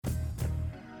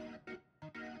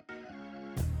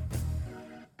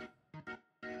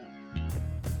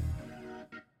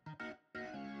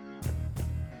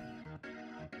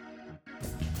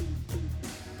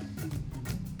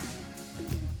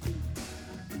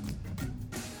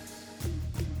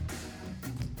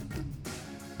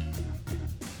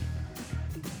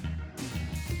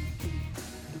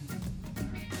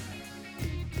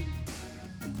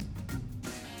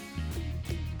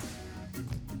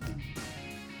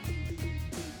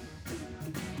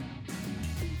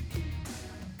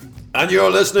And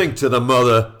you're listening to the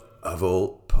mother of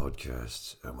all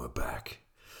podcasts. And we're back.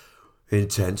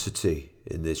 Intensity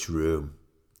in this room.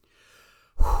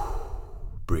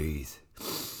 Breathe.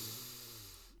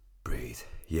 Breathe.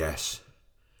 Yes.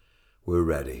 We're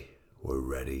ready. We're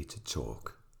ready to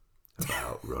talk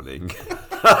about running.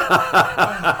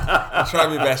 I try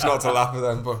my best not to laugh at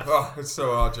them, but it's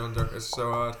so hard, John Joe. It's so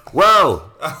hard.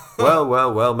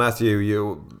 Well,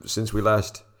 Matthew, since we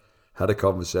last had a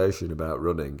conversation about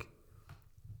running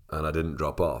and I didn't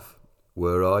drop off,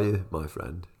 where are you, my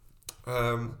friend?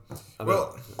 You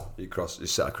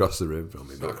sat across the room from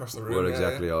me. Across the room, where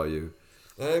exactly are you?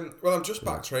 Well, I'm just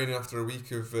back training after a week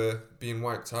of being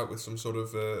wiped out with some sort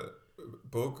of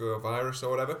bug or virus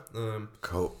or whatever.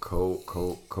 Cold.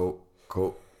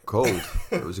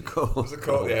 It was a cold. It was a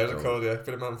cold, yeah.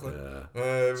 Bit of man flu. Yeah.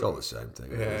 It's all the same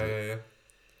thing. Yeah.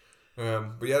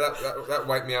 But yeah, that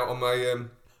wiped me out on my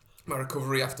my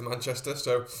recovery after Manchester.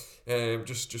 So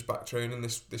just back training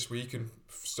this week and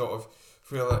sort of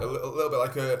feel a little bit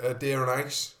like a deer on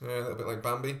ice, a little bit like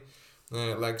Bambi.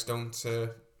 Legs don't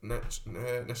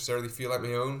necessarily feel like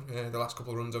my own. The last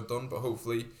couple of runs I've done, but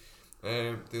hopefully,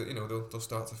 they'll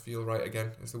start to feel right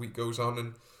again as the week goes on,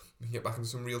 and we can get back into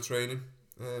some real training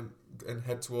and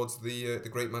head towards the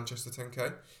Great Manchester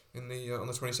 10K on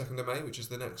the 22nd of May, which is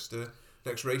the next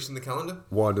race in the calendar.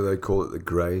 Why do they call it the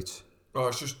Great? Oh,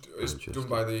 it's done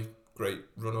by the Great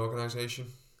Run organisation.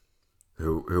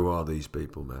 Who are these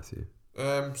people, Matthew?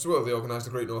 So they organised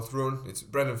the Great North Run. It's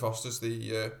Brendan Foster's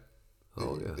the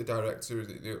director,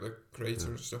 the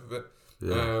creator and stuff of it.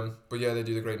 Yeah. But yeah, they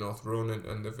do the Great North Run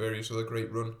and the various other Great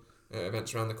Run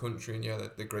events around the country. And yeah,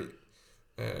 the Great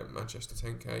Manchester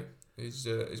 10K is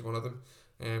one of them.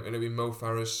 And it'll be Mo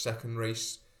Farah's second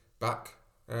race back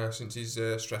since his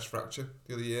stress fracture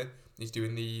the other year. He's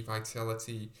doing the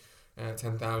Vitality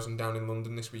 10,000 down in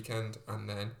London this weekend, and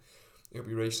then he'll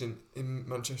be racing in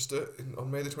Manchester on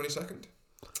May the 22nd.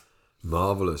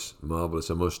 Marvellous.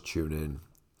 I must tune in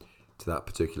to that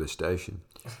particular station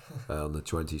on the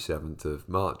 27th of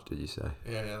March, did you say?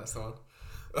 Yeah, that's the one.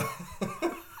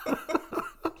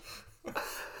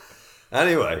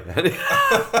 Anyway,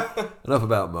 enough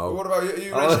about Mo. But what about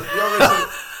you?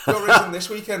 You're racing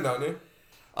this weekend, aren't you?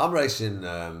 I'm racing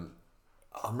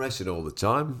all the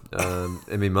time,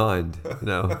 in my mind,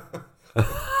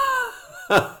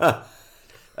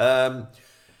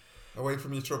 Away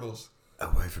from your troubles.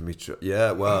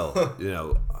 Yeah, well,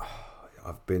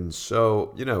 I've been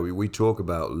so, we talk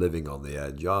about living on the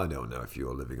edge. I don't know if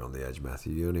you're living on the edge,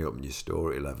 Matthew. You only open your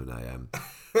store at 11 a.m.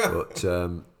 But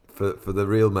for the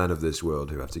real men of this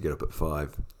world who have to get up at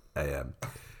 5 a.m.,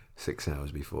 6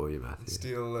 hours before you, Matthew.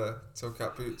 Steal toe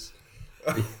cap boots.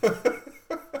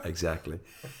 Exactly.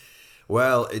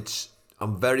 Well,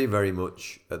 I'm very, very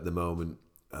much at the moment,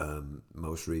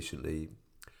 most recently,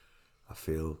 I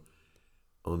feel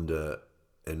under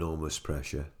enormous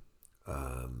pressure.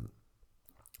 Of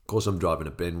course, I'm driving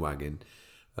a bin wagon,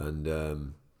 and a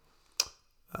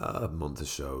month or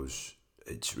so's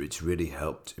it's really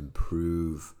helped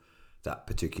improve that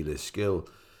particular skill.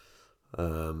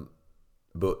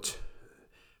 But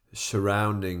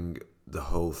surrounding the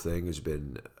whole thing has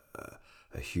been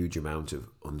a huge amount of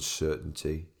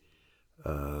uncertainty.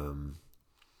 I've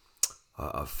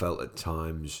felt at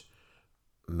times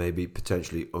maybe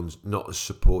potentially not as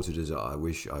supported as I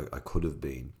wish I could have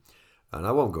been. And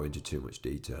I won't go into too much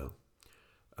detail.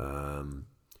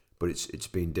 But it's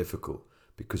been difficult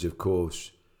because, of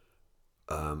course,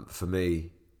 for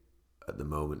me, at the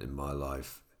moment in my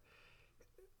life,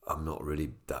 I'm not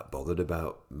really that bothered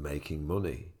about making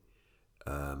money.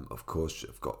 Of course,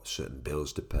 I've got certain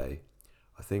bills to pay.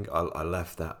 I think I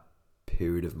left that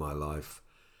period of my life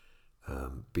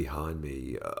behind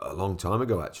me a long time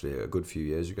ago, actually, a good few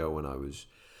years ago, when I was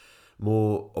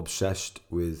more obsessed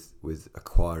with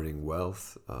acquiring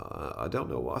wealth. I don't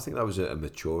know. I think that was a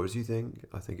maturity thing.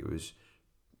 I think it was,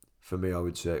 for me, I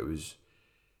would say it was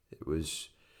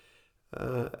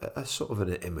a sort of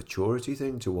an immaturity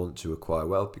thing to want to acquire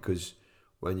wealth, because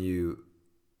when you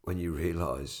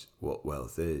realise what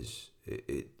wealth is,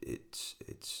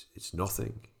 it's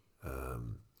nothing.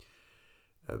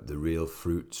 The real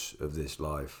fruits of this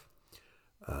life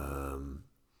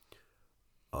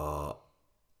are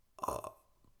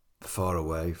far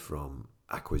away from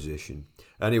acquisition.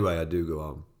 Anyway, I do go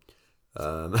on.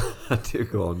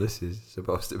 This is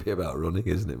supposed to be about running,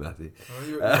 isn't it, Matthew? Oh,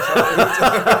 you were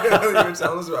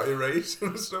telling us about your race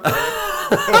and stuff.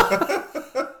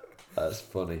 That's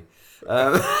funny.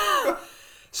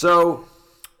 So,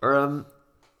 where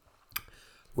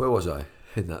was I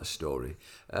in that story?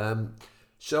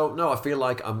 So no, I feel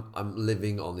like I'm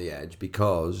living on the edge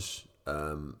because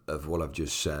of what I've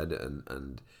just said,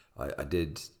 and I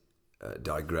did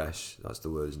digress. That's the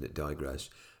word, isn't it? Digress.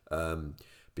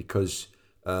 Because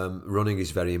running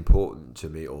is very important to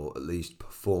me, or at least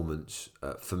performance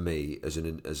for me as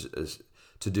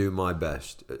to do my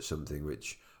best at something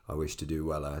which I wish to do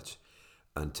well at,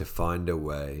 and to find a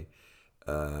way.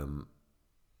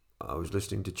 I was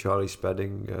listening to Charlie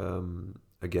Spedding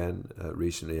again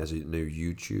recently, as a new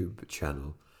YouTube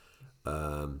channel,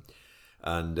 and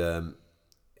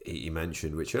he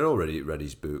mentioned, which I'd already read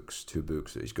his books, 2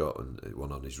 books that he's got, and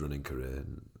one on his running career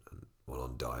and one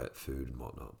on diet, food and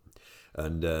whatnot.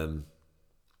 And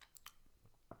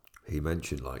he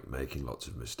mentioned like making lots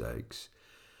of mistakes,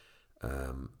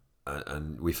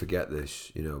 and we forget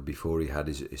this. You know, before he had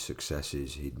his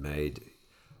successes, he'd made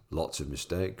lots of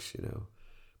mistakes. You know,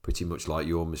 pretty much like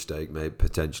your mistake, maybe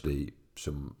potentially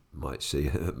some might see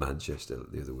at Manchester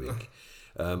the other week,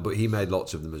 but he made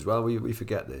lots of them as well. We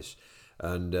forget this,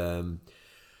 and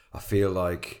I feel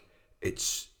like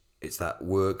it's that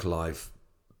work-life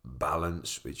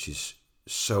balance which is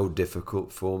so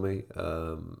difficult for me.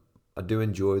 I do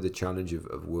enjoy the challenge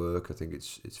of work. I think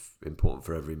it's important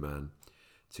for every man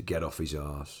to get off his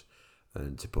arse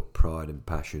and to put pride and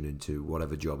passion into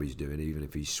whatever job he's doing, even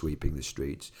if he's sweeping the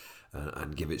streets,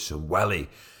 and give it some welly.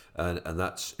 And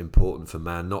that's important for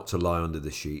man, not to lie under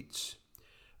the sheets.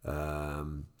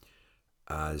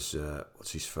 What's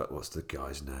the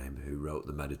guy's name who wrote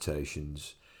the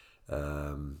Meditations?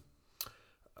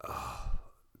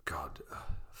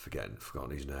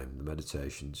 Forgotten his name. The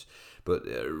Meditations, but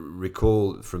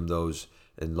recall from those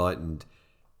enlightened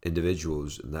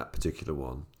individuals, and that particular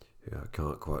one, I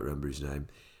can't quite remember his name.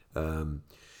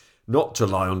 Not to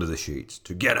lie under the sheets,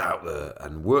 to get out there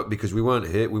and work, because we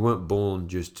weren't born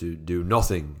just to do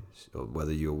nothing. So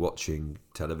whether you're watching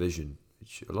television,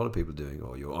 which a lot of people are doing,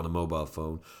 or you're on a mobile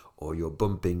phone, or you're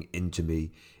bumping into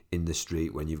me in the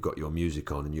street when you've got your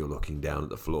music on and you're looking down at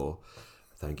the floor.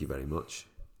 Thank you very much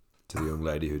to the young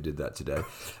lady who did that today.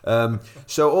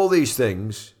 So all these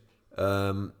things,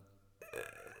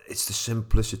 it's the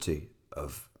simplicity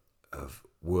of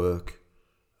work,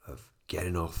 of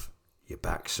getting off your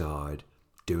backside,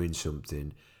 doing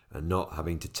something, and not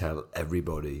having to tell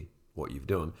everybody what you've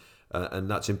done. And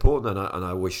that's important, and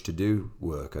I wish to do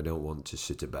work. I don't want to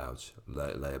sit about,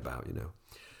 lay about, you know.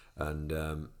 And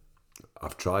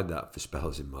I've tried that for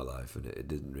spells in my life, and it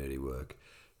didn't really work.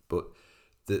 But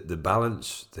the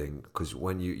balance thing, because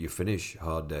when you finish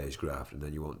hard day's graft and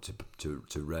then you want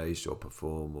to race or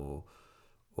perform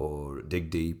or dig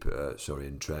deep,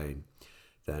 and train,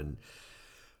 then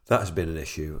that has been an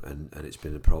issue, and it's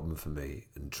been a problem for me.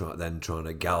 And trying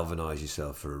to galvanise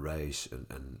yourself for a race,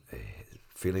 and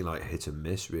feeling like hit and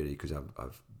miss, really, because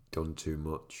I've done too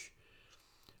much,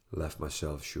 left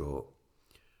myself short.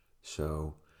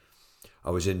 So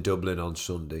I was in Dublin on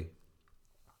Sunday.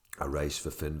 I raced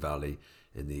for Finn Valley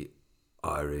in the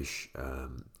Irish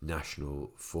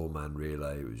national 4-man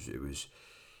relay. It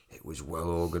was well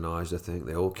organised. I think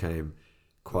they all came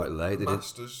quite late. They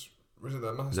Masters. Was it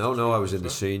that Masters? No. I was in the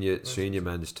senior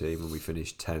men's team, and we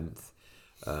finished 10th.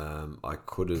 I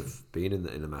could have been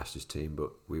in the Masters team,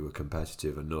 but we were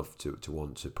competitive enough to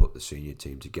want to put the senior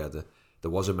team together. There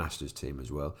was a Masters team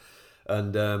as well,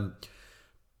 and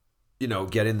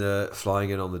getting there, flying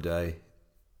in on the day,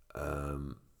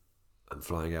 and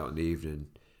flying out in the evening.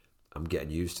 I'm getting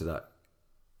used to that,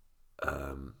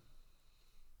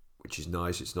 which is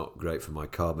nice. It's not great for my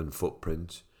carbon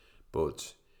footprint,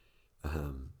 but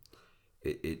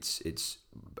it's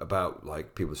about,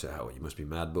 like, people say, "Oh, you must be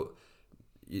mad," but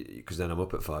because then I'm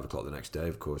up at 5 o'clock the next day,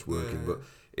 of course, working. Yeah. But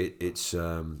it's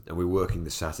and we're working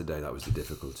the Saturday. That was the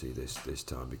difficulty this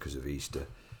time because of Easter.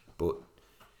 But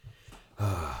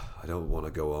I don't want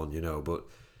to go on, but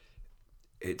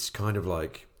it's kind of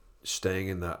like staying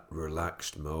in that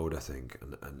relaxed mode, I think,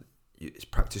 and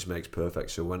practice makes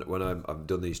perfect. So when I've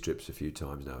done these trips a few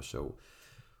times now, so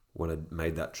when I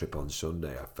made that trip on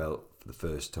Sunday, I felt for the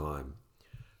first time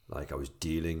like I was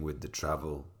dealing with the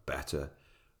travel better.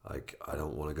 Like, I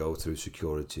don't want to go through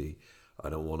security. I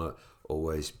don't want to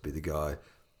always be the guy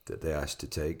that they ask to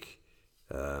take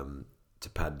to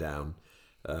pad down.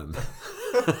 But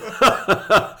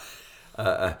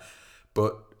I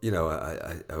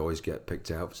always get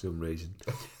picked out for some reason.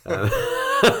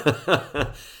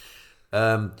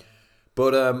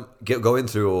 Going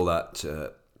through all that,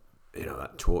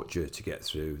 that torture to get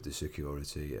through the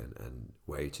security and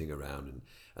waiting around,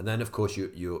 and then of course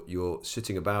you're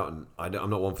sitting about, and I'm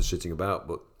not one for sitting about,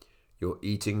 but you're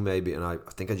eating maybe, and I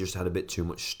think I just had a bit too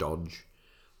much stodge.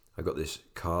 I got this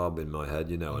carb in my head,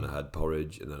 and I had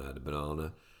porridge, and then I had a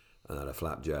banana, and I had a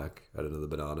flapjack, had another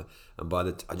banana, and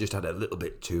I just had a little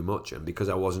bit too much, and because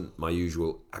I wasn't my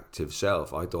usual active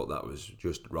self, I thought that was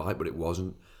just right, but it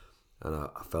wasn't, and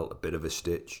I felt a bit of a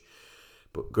stitch,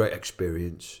 but great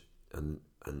experience, and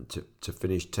to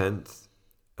finish 10th,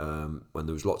 when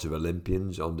there was lots of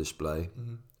Olympians on display.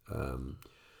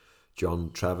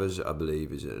 John Travers, I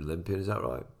believe, is an Olympian, is that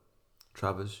right?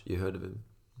 Travers, you heard of him?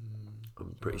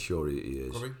 I'm pretty sure he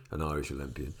is. Probably. An Irish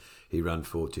Olympian. He ran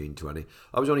 14:20.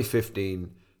 I was only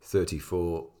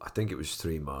 15:34. I think it was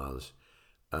 3 miles.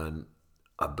 And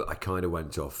I kind of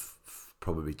went off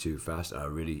probably too fast. I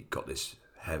really got this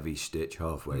heavy stitch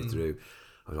halfway through.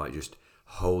 I was like just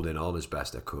holding on as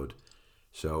best I could.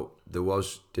 So there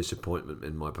was disappointment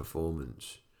in my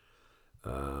performance.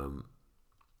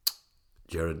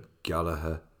 Jared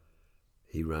Gallagher,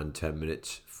 he ran 10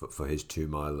 minutes for his 2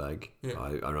 mile leg. Yeah.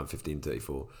 I ran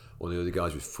 15:34. One of the other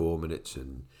guys was 4 minutes,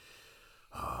 and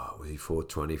was he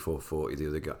 4:20, 4:40 the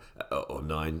other guy, or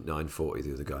 9:40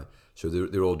 the other guy. So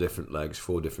they're all different legs,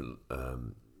 4 different. I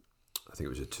think it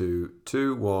was a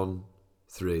 2, 1,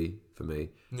 3 for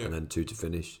me, and then 2 to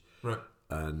finish. Right.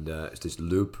 And it's this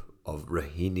loop of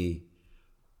Raheny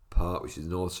Park, which is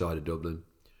the north side of Dublin,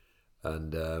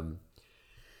 and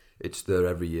it's there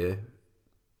every year.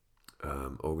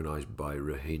 Organised by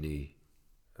Raheny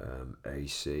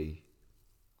AC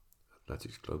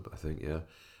Athletics Club, I think, yeah,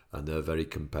 and they're very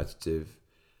competitive,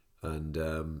 and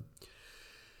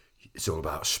it's all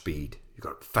about speed. You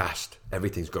got fast.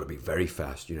 Everything's got to be very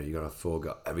fast. You got to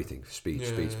forego everything. Speed,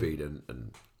 speed,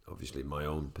 and obviously my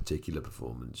own particular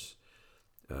performance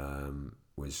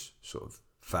was sort of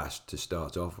fast to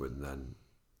start off with, and then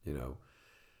it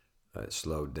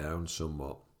slowed down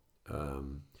somewhat,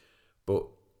 but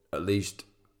at least,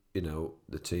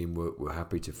 the team were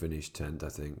happy to finish 10th, I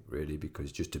think, really,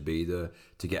 because just to be there,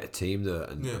 to get a team there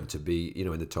and to be,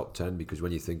 in the top 10, because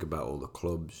when you think about all the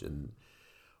clubs and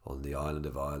on the island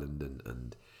of Ireland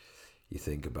and you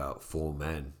think about 4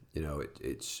 men,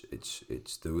 it's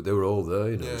they were all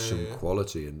there, some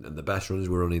quality, and the best runners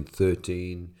were running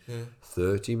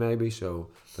 13:30 maybe, so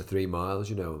for 3 miles,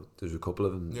 there's a couple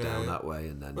of them down that way,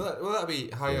 and then... Will that be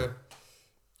higher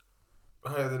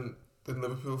than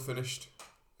Liverpool finished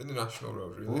in the National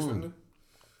Road Relays, wouldn't it?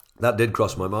 That did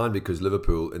cross my mind, because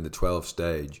Liverpool in the 12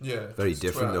 stage, very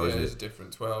different 12, though, isn't it? It's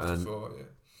different, 12 and to 4,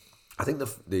 I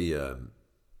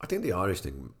think the Irish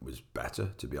thing was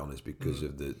better, to be honest, because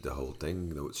of the whole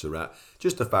thing,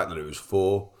 just the fact that it was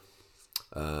 4,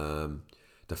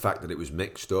 the fact that it was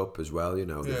mixed up as well,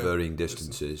 the varying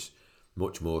distances,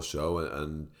 much more so,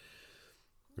 and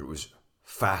it was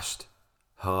fast,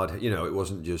 hard, it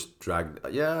wasn't just dragged.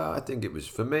 I think it was,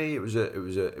 for me, it was a I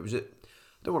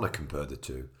don't want to compare the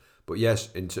two, but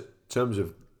yes, in terms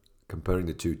of comparing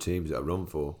the two teams that I run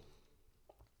for,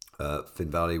 Finn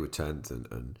Valley were 10th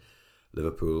and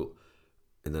Liverpool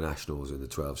in the Nationals in the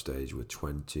 12 stage were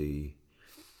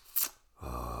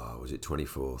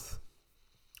 24th,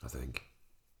 I think.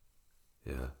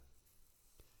 Yeah.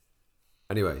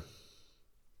 Anyway,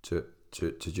 to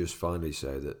just finally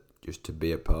say that, just to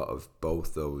be a part of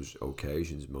both those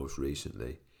occasions most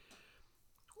recently,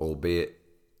 albeit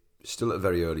still at a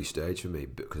very early stage for me,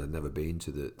 because I'd never been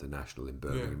to the National in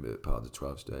Birmingham, part of the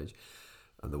 12 stage,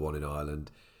 and the one in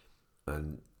Ireland,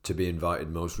 and to be invited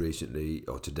most recently,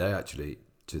 or today actually,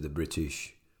 to the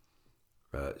British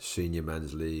Senior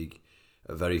Men's League,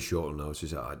 a very short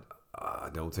notice. I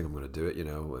don't think I'm going to do it,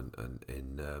 and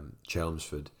in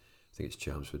Chelmsford, I think it's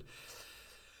Chelmsford.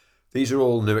 These are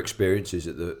all new experiences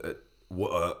at the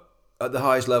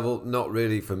highest level. Not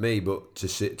really for me, but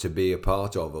to be a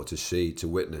part of, or to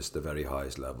witness the very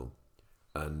highest level.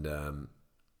 And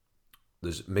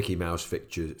there's Mickey Mouse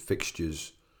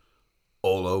fixtures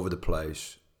all over the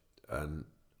place, and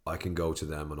I can go to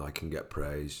them and I can get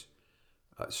praise.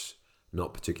 That's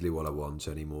not particularly what I want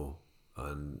anymore,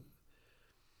 and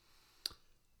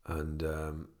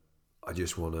I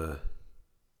just want to.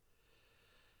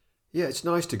 Yeah, it's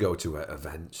nice to go to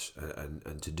events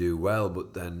and to do well,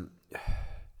 but then,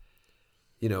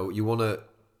 you want to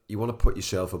put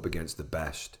yourself up against the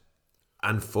best,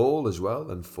 and fall as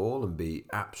well, and be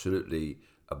absolutely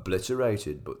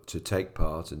obliterated, but to take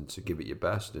part and to give it your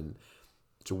best, and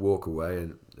to walk away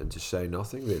and to say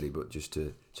nothing really, but just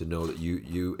to know that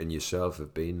you and yourself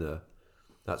have been there.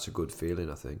 That's a good feeling,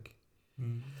 I think.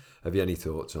 Have you any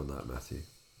thoughts on that, Matthew?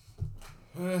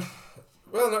 You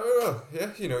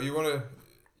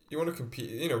want to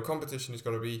compete. Competition has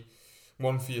got to be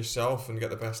one for yourself and get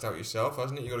the best out of yourself,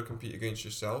 hasn't it? You got to compete against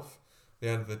yourself at the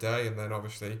end of the day, and then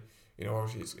obviously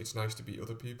it's nice to beat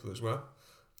other people as well.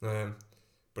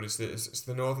 But it's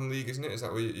the Northern League, isn't it? Is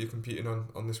that what you're competing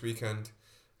on this weekend?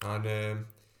 And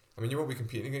I mean, you won't be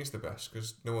competing against the best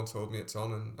because no one told me it's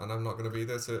on, and I'm not going to be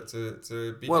there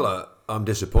to beat them. Well, I'm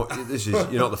disappointed.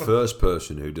 You're not the first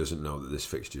person who doesn't know that this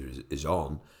fixture is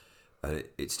on. And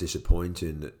it's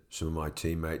disappointing that some of my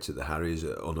teammates at the Harriers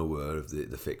are unaware of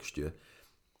the fixture.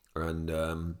 And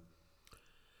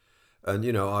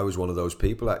you know, I was one of those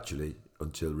people actually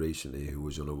until recently who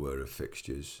was unaware of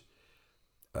fixtures.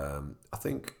 I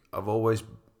think I've always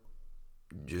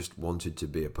just wanted to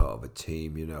be a part of a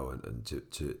team, you know,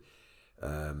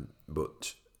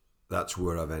 but that's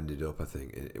where I've ended up. I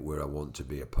think where I want to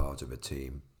be a part of a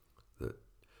team that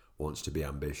wants to be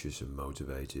ambitious and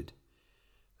motivated.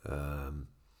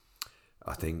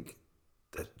 I think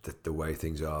that the way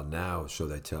things are now, so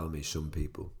they tell me, some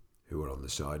people who are on the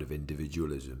side of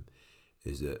individualism,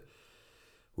 is that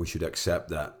we should accept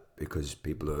that because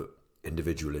people are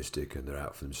individualistic and they're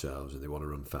out for themselves and they want to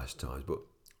run fast times. But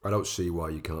I don't see why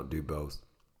you can't do both.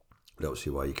 I don't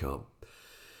see why you can't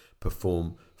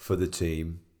perform for the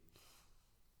team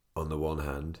on the one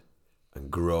hand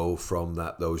and grow from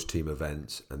those team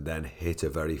events and then hit a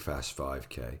very fast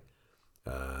 5K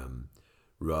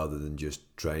rather than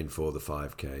just train for the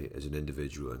 5K as an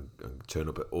individual and turn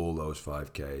up at all those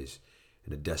 5Ks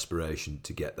in a desperation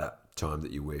to get that time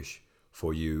that you wish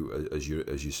for you as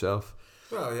yourself.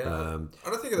 Well, yeah, and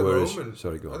I think at the moment,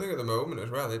 sorry, go on. I think at the moment as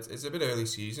well, it's a bit early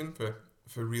season for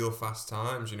real fast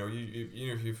times. You know, you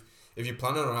know, if you're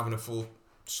planning on having a full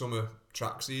summer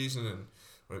track season and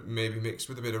maybe mixed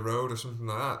with a bit of road or something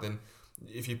like that, then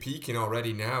if you're peaking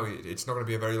already now, it's not going to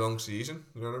be a very long season.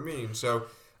 You know what I mean? So,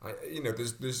 you know,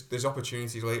 there's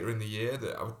opportunities later in the year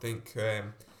that I would think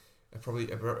it'd probably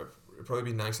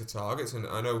be nicer targets. And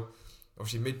I know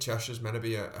obviously Mid Cheshire's meant to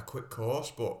be a quick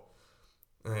course, but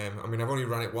I mean, I've only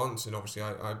ran it once, and obviously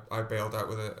I bailed out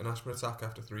with an asthma attack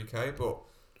after 3K. But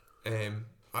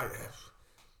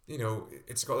you know,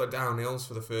 it's got the downhills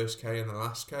for the first K and the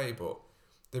last K, but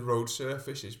the road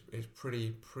surface is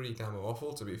pretty damn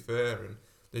awful, to be fair. And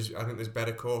I think there's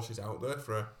better courses out there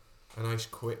for a nice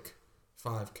quick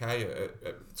 5K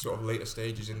at sort of later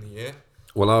stages in the year.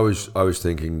 Well, I was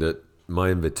thinking that my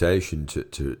invitation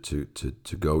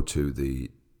to go to the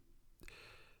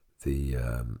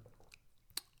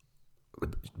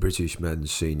British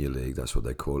Men's Senior League, that's what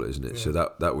they call it, isn't it? Yeah. So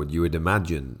that you would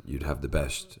imagine you'd have the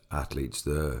best athletes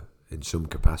there in some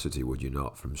capacity, would you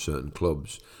not, from certain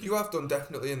clubs? You have done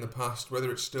definitely in the past,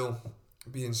 whether it's still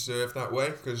being served that way,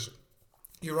 because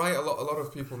you're right, a lot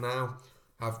of people now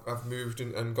have moved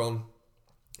and gone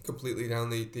completely down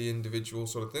the individual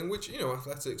sort of thing, which, you know,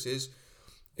 athletics is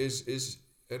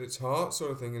at its heart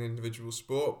sort of thing, an individual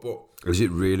sport. But is it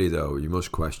really though? You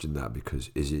must question that, because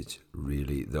is it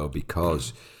really though?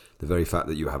 Because the very fact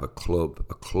that you have a club,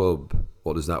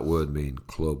 what does that word mean?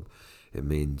 Club, it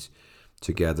means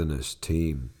togetherness,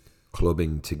 team,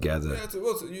 clubbing together. Yeah,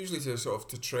 well, usually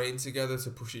to train together, to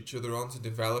push each other on, to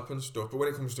develop and stuff. But when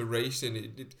it comes to racing,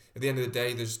 at the end of the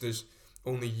day, there's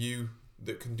only you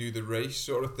that can do the race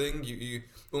sort of thing. You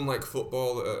unlike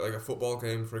football, like a football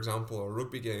game, for example, or a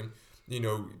rugby game, you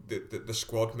know, the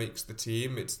squad makes the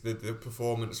team. It's the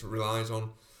performance relies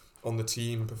on the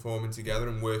team performing together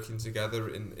and working together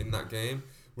in that game.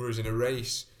 Whereas in a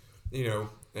race, you know,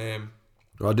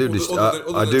 I do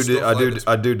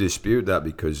dispute that,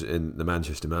 because in the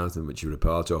Manchester Marathon, which you were a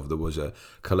part of, there was a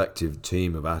collective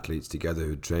team of athletes together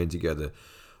who trained together,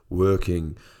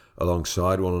 working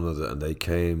alongside one another, and they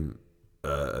came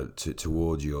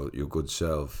towards your good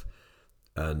self.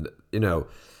 And, you know,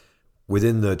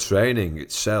 within the training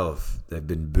itself, they've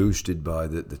been boosted by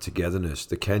the togetherness.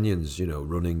 The Kenyans, you know,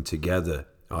 running together,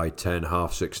 10,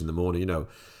 6:30 in the morning, you know,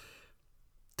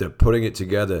 they're putting it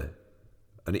together.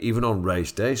 And even on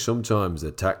race day, sometimes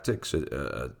the tactics, you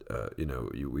know,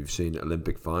 we've seen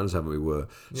Olympic finals, haven't we, where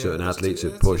certain athletes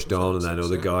have pushed on, and then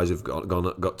other guys have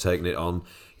got taken it on.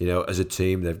 You know, as a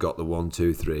team, they've got the 1,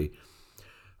 2, 3.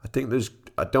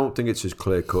 I don't think it's as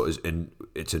clear cut as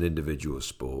it's an individual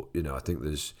sport. You know, I think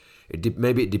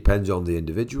maybe it depends on the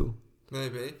individual.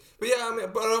 Maybe, but yeah, I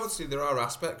mean, but obviously there are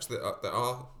aspects that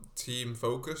are team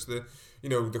focused. The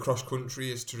cross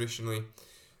country is traditionally.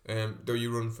 Though you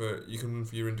can run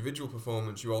for your individual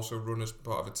performance, you also run as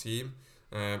part of a team.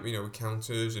 You know, with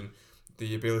counters and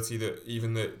the ability that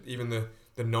even the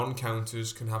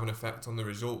non-counters can have an effect on the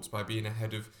results by being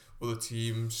ahead of other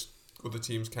teams'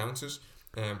 counters.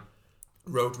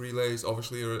 Road relays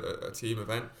obviously are a team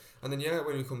event, and then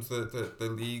when it comes to the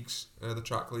leagues, the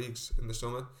track leagues in the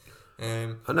summer.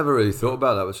 I never really thought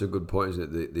about that. That's a good point,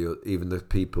 isn't it? Even the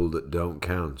people that don't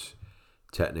count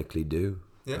technically do.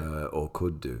 Yeah. Or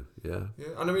could do, yeah. Yeah,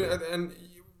 and I mean, and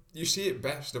you see it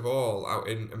best of all out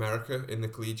in America in the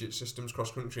collegiate systems,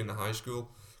 cross country in the high school,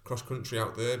 cross country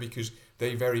out there, because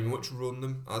they very much run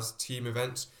them as team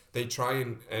events. They try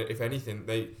and, if anything,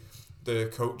 the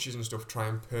coaches and stuff try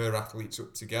and pair athletes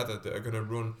up together that are going to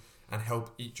run and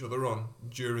help each other on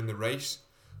during the race.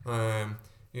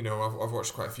 You know, I've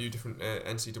watched quite a few different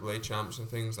NCAA champs and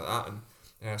things like that, and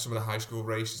some of the high school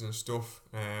races and stuff.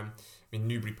 I mean,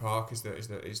 Newbury Park is the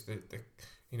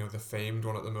you know, the famed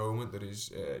one at the moment that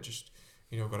is just,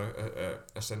 you know, got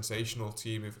a sensational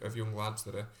team of young lads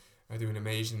that are doing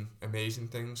amazing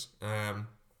things.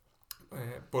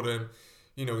 But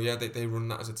you know, yeah, they run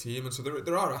that as a team, and so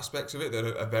there are aspects of it that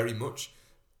are very much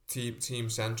team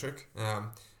centric.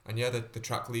 And yeah, the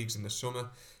track leagues in the summer,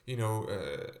 you know,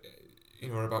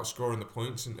 are about scoring the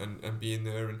points and being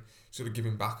there and sort of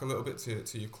giving back a little bit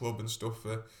to your club and stuff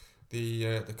for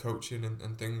the coaching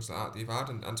and things like that you've had.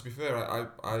 And to be fair,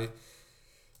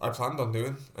 I planned on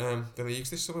doing the leagues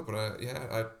this summer, but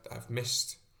I've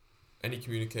missed any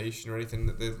communication or anything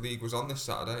that the league was on this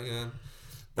Saturday.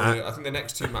 But I think the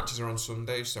next two matches are on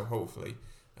Sundays, so hopefully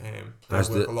I'll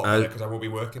work a lot better because I won't be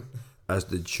working. As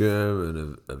the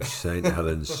chairman of St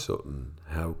Helens Sutton,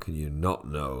 how can you not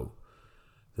know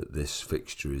that this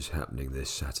fixture is happening this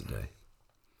Saturday?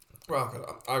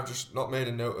 Well, I've just not made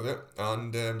a note of it,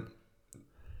 and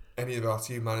any of our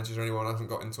team managers or anyone hasn't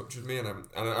got in touch with me, and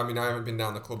I mean I haven't been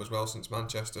down the club as well since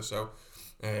Manchester, so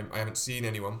I haven't seen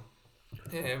anyone.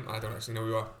 I don't actually know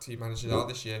who our team managers are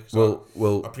this year.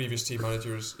 Our previous team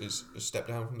manager has stepped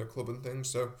down from the club and things,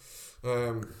 so.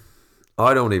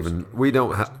 I don't even. We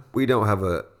don't have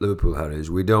a Liverpool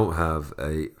Harriers. We don't have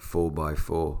a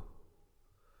 4x4.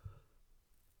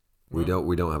 We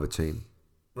don't have a team.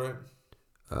 Right.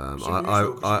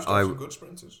 I good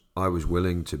sprinters. I was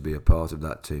willing to be a part of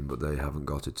that team, but they haven't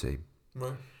got a team.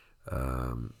 Right.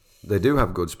 They do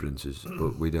have good sprinters,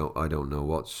 but I don't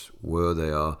know where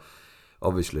they are.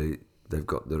 Obviously, they've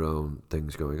got their own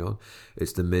things going on.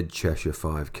 It's the Mid Cheshire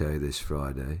 5K this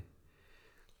Friday,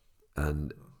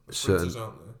 and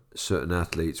certain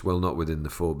athletes, well, not within the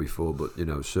 4x4, but you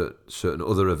know, certain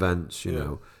other events. You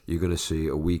know, you're going to see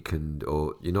a weekend,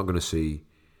 or you're not going to see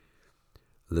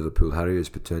Liverpool Harriers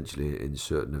potentially in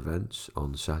certain events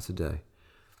on Saturday.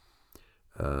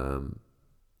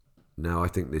 Now, I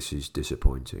think this is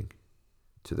disappointing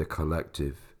to the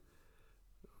collective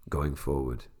going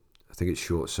forward. I think it's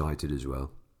short-sighted as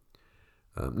well.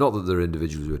 Not that there are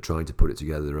individuals who are trying to put it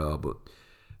together, there are, but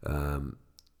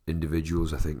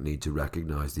individuals, I think, need to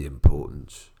recognise the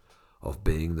importance of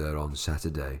being there on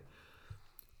Saturday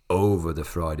over the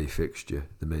Friday fixture,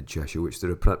 the Mid-Cheshire, which there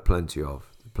are plenty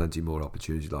more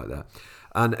opportunities like that.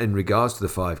 And in regards to the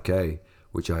 5K,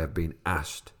 which I have been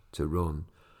asked to run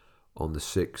on the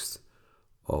 6th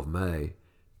of May,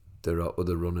 there are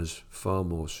other runners far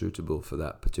more suitable for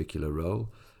that particular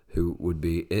role who would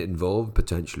be involved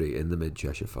potentially in the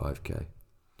Mid-Cheshire 5K.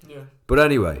 Yeah. But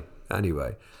anyway,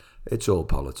 it's all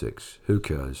politics. Who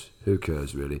cares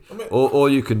really? I mean, all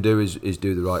you can do is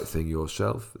do the right thing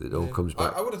yourself. It all comes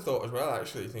back. I would have thought as well,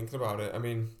 actually, thinking about it. I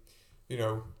mean, you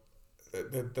know,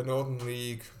 the Northern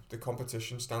League, the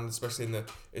competition standard, especially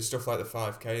in stuff like the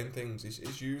 5K and things,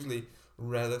 is usually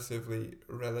relatively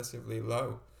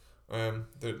low.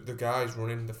 The guys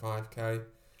running the 5K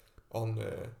on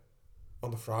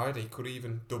the Friday could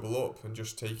even double up and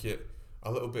just take it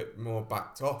a little bit more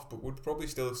backed off, but would probably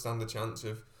still stand a chance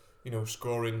of, you know,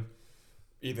 scoring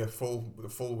either the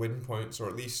full win points, or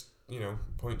at least, you know,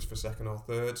 points for second or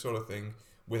third sort of thing,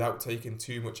 without taking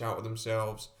too much out of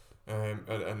themselves and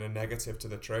a negative to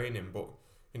the training, but,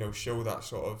 you know, show that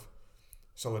sort of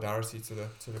solidarity to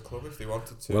the club if they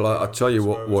wanted to. Well, I'll tell you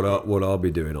what I'll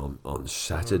be doing on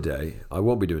Saturday. I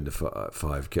won't be doing the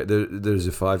 5K. There's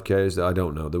a 5K that I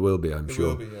don't know. There will be, I'm sure.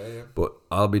 Will be, yeah. But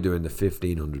I'll be doing the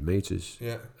 1,500 metres.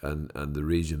 Yeah. And the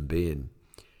reason being,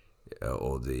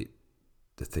 or the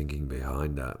thinking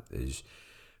behind that is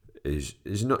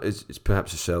not. It's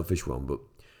perhaps a selfish one, but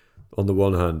on the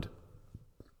one hand,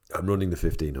 I'm running the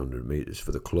 1,500 metres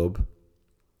for the club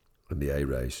and the A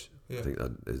race. Yeah. I think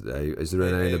that is there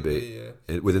an A and a B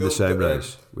within the same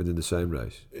race? Within the same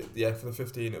race. Yeah, for the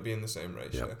 15, it'll be in the same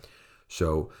race. Yeah.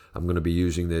 So I'm going to be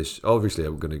using this. Obviously,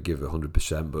 I'm going to give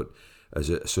 100%, but as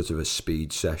a sort of a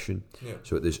speed session. Yeah.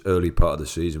 So at this early part of the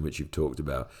season, which you've talked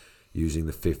about, using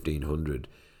the 1,500,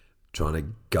 trying to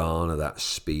garner that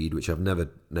speed, which I've never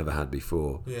had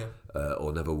before,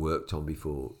 or never worked on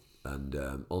before. And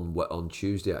on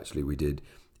Tuesday, actually, we did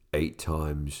 8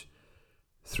 times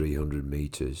 300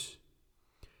 metres.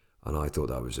 And I thought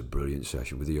that was a brilliant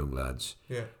session with the young lads.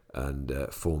 Yeah. and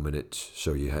 4 minutes.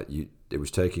 So it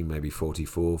was taking maybe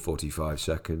 44, 45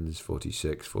 seconds,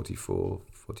 46, 44,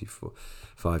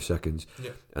 5 seconds.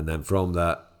 Yeah. And then from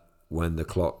that, when the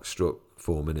clock struck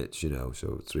 4 minutes,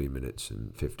 so 3 minutes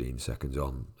and 15 seconds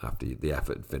on after the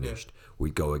effort had finished,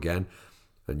 we'd go again.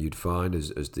 And you'd find as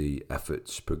the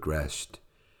efforts progressed,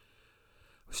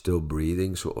 still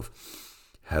breathing sort of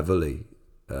heavily.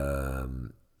 I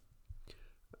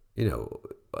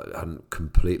hadn't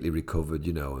completely recovered,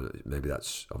 maybe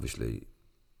that's obviously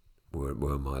where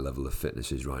my level of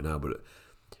fitness is right now, but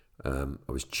and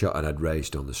I'd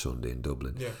raced on the Sunday in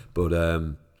Dublin. Yeah. But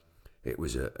it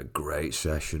was a great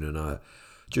session, and I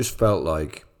just felt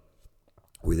like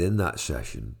within that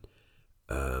session,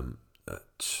 we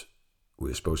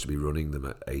were supposed to be running them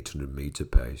at 800 metre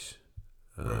pace.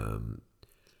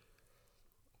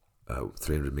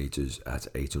 300 metres at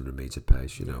 800 metre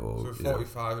pace, So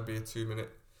 45 would be a 2 minute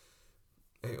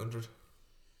 800.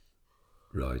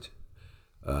 Right.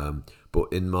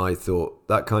 But in my thought,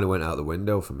 that kind of went out the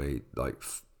window for me. Like,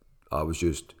 I was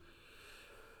just,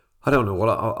 I don't know what,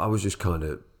 I was just kind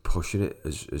of pushing it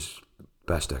as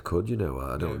best I could,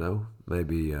 I don't know.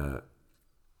 Maybe I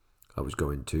was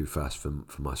going too fast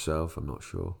for myself, I'm not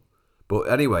sure. But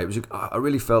anyway, I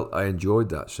really felt I enjoyed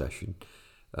that session.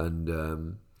 And I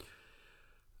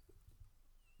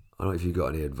don't know if you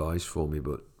got any advice for me,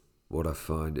 but what I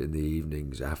find in the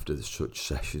evenings after such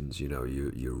sessions,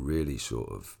 you're really sort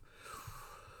of,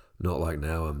 not like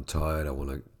now I'm tired, I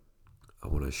want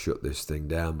to shut this thing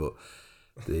down, but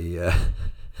the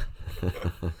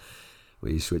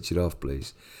will you switch it off,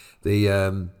 please?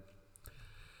 I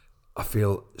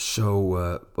feel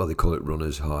so they call it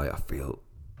runner's high. I feel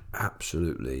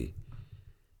absolutely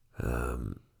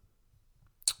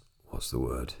what's the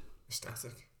word?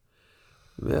 Ecstatic.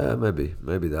 Yeah,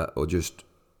 maybe that, or just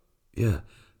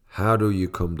how do you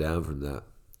come down from that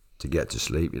to get to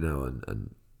sleep?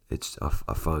 And it's I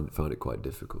found it quite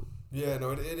difficult. Yeah,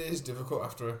 no, it is difficult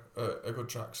after a good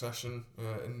track session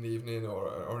in the evening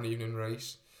or an evening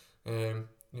race. When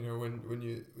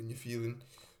you're feeling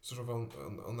sort of on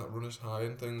that runner's high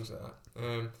and things like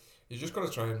that. You just got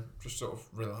to try and just sort of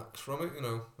relax from it.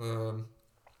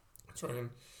 Try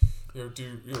and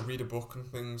do read a book and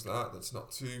things like that. That's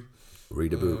not too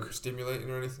read a book stimulating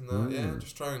or anything like that. Yeah,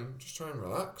 just try and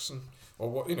relax or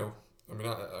what I'm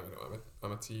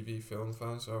a TV film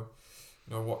fan, so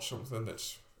watch something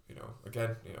that's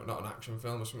again not an action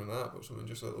film or something like that, but something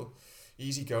just a little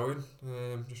easy going,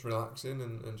 just relaxing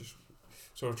and just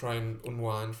sort of try and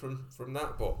unwind from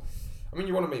that. But I mean,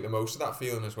 you want to make the most of that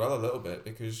feeling as well a little bit,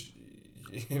 because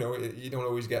you don't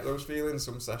always get those feelings.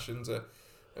 Some sessions are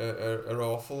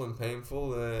awful and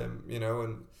painful, and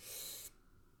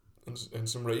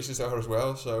some races are as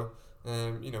well. So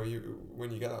you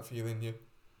when you get that feeling, you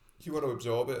want to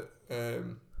absorb it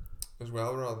as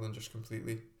well, rather than just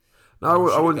completely. No,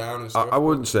 I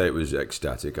wouldn't say it was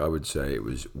ecstatic. I would say it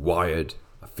was wired.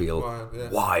 I feel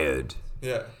wired.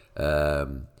 Yeah.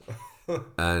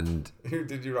 And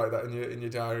did you write that in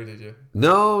your diary? Did you?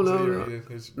 No.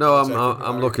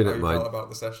 I'm looking at my. About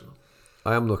the session.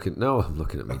 I'm looking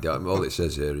at me. All it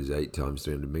says here is 8 times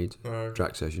 300 metres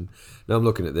track session. Now I'm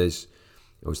looking at this.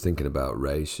 I was thinking about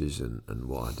races and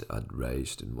what I'd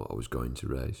raced and what I was going to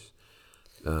race.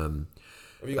 Have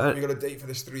you got a date for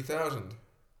this 3,000?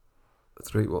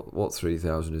 What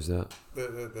 3,000 is that?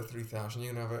 The 3,000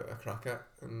 you're going to have a crack at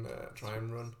and try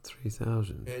and run.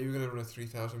 3,000? Yeah, you're going to run a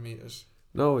 3,000 metres.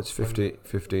 No, it's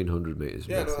 1,500 metres.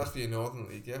 Yeah, no, that's for your Northern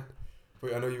League, yeah.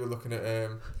 But I know you were looking at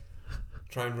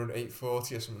try and run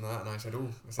 8:40 or something like that, and I said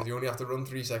you only have to run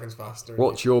 3 seconds faster.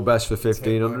 What's your best for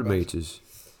 1,500 metres?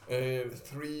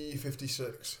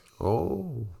 3:56.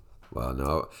 Oh. Well,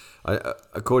 no.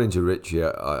 According to Richie,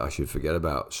 I should forget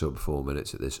about sub 4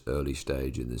 minutes at this early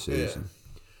stage in the season.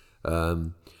 Yeah,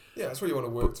 that's what you want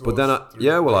to work towards. But then,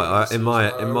 in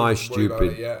my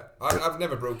stupid, I've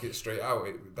never broke it straight out.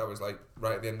 That was like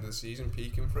right at the end of the season,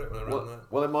 peaking for it when I ran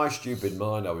that. Well, in my stupid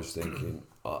mind, I was thinking,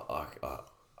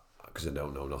 because I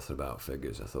don't know nothing about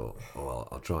figures, I thought,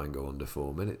 I'll try and go under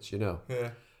 4 minutes, Yeah.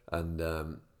 And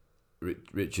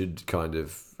Richard kind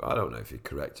of, I don't know if he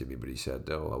corrected me, but he said,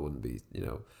 I wouldn't be,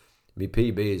 my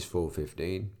PB is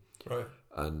 4:15. Right.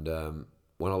 And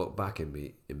when I look back in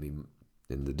the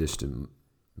distant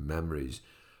memories,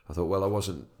 I thought, I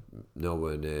wasn't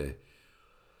nowhere near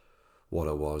what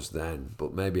I was then,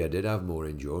 but maybe I did have more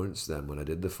endurance then when I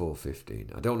did the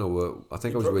 4:15. I don't know I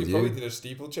think I was with you. You probably did a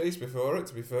steeplechase before it,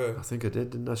 to be fair. I think I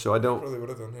did, didn't I? So I don't. Probably would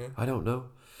have done, yeah. I don't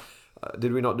know.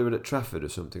 Did we not do it at Trafford or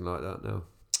something like that? No.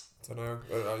 I don't know.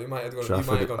 You might have gone. Trafford,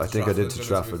 you might have gone to I think Trafford, I did to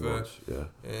Trafford once. Yeah.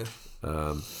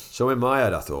 Yeah. So in my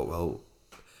head, I thought,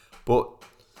 But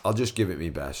I'll just give it my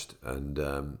best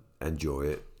and enjoy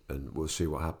it, and we'll see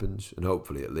what happens, and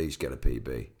hopefully at least get a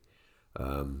PB.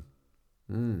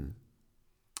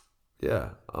 Yeah,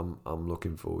 I'm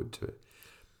looking forward to it.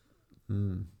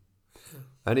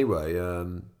 Anyway,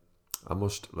 I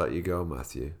must let you go,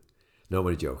 Matthew.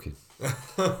 Nobody joking.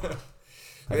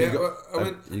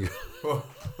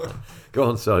 Go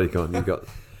on, sorry, go on. You got.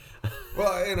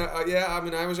 Well, you know,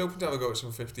 I was hoping to have a go at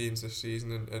some 15s this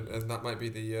season, and that might be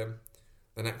the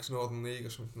next Northern League or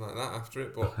something like that after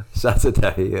it. But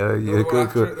Saturday, yeah,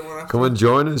 good. Come and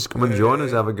join us. Come and join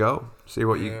us. Have a go. See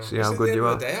what you see how good you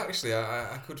are. Day, actually,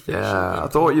 I could. Finish I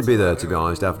thought you'd be there. To be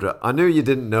honest, after I knew you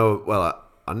didn't know. Well,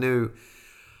 I knew.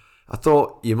 I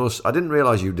thought you must. I didn't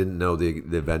realise you didn't know the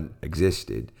event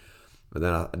existed. But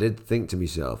then I did think to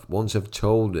myself, once I've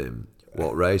told him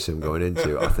what race I'm going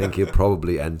into, I think he'll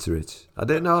probably enter it. I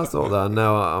didn't know. I thought that. And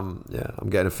now I'm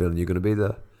getting a feeling you're going to be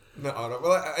there. No,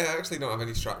 well, I actually don't have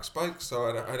any track spikes, so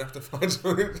I'd have to find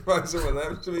some of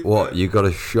them. To be what? fair. You got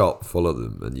a shop full of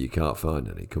them and you can't find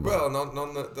any? Come on. Well,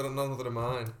 none that are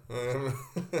mine.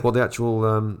 What, the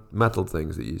actual metal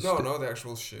things that you? No, the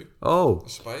actual shoe. Oh. The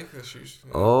spike, the shoes.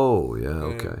 Oh, yeah.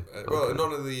 Okay. Well, okay.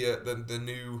 none of the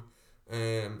new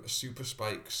super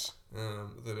spikes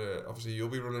that obviously you'll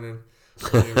be running in.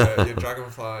 Your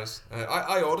dragonflies.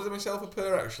 I ordered myself a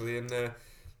pair actually, and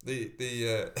they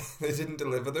didn't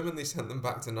deliver them, and they sent them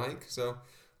back to Nike. So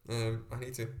I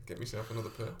need to get myself another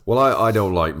pair. Well, I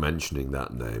don't like mentioning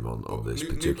that name on this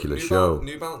particular show.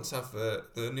 New Balance have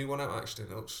the new one out actually.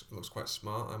 It looks quite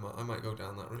smart. I might go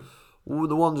down that route. Well,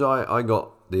 the ones I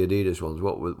got, the Adidas ones.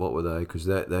 What were they? Because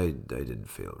they didn't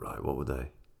feel right. What were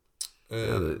they?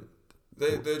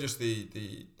 They're just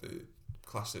the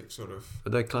classic sort of. Are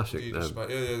they classic? Yeah,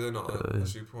 they're not a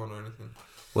super one or anything.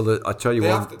 Well, I tell you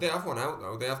what. They have one out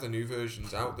though. They have the new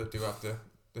versions out that do have the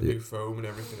new foam and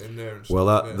everything in there. And well,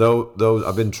 stuff. those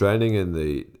I've been training in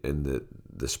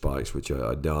the spikes, which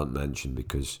I don't mention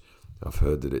because I've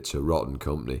heard that it's a rotten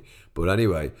company. But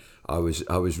anyway, I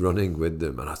was running with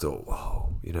them, and I thought,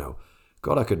 whoa,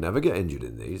 God, I could never get injured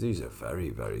in these. These are very,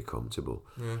 very comfortable,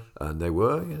 and they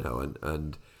were,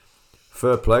 and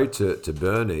fair play to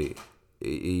Bernie.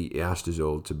 He asked us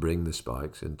all to bring the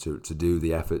spikes and to do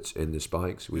the efforts in the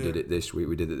spikes. We did it this week.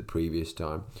 We did it the previous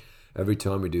time. Every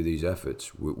time we do these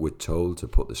efforts, we're told to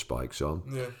put the spikes on.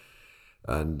 Yeah.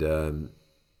 And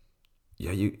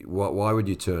why would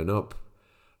you turn up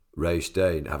race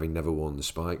day having never worn the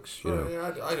spikes?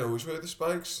 Yeah, I'd always wear the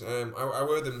spikes. I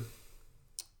wear them.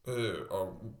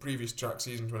 Or previous track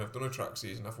seasons when I've done a track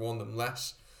season, I've worn them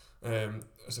less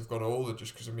as I've got older,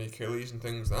 just because of my Achilles and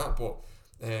things like that. But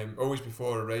always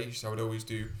before a race, I would always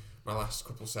do my last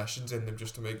couple sessions in them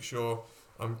just to make sure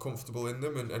I'm comfortable in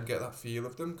them and get that feel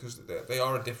of them, because they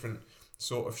are a different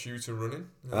sort of shoe to running.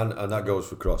 And that goes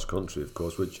for cross country, of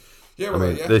course. Which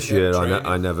this year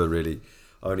I never really.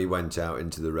 I only went out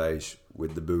into the race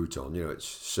with the boot on. It's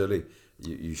silly.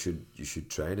 You should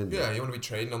train in them. Yeah, you want to be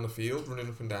training on the field, running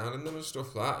up and down in them and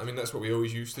stuff like that. I mean, that's what we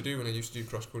always used to do when I used to do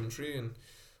cross country and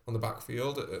on the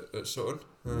backfield at Sutton.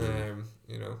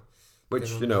 Which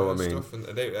I mean, stuff, and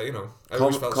I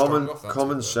always felt strong off that.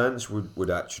 Common sense would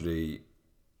actually,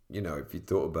 if you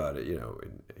thought about it,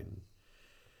 in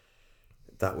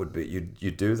that would be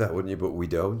you'd do that, wouldn't you? But we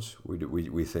don't.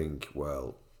 We think,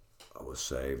 well, I will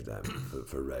save them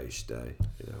for race day.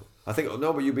 I think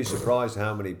no, but you'd be surprised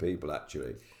how many people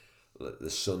actually the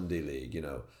Sunday League.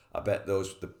 I bet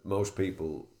most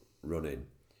people running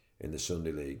in the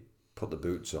Sunday League put the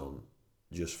boots on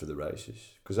just for the races,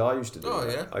 because I used to do that.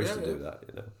 Yeah. I used to do that,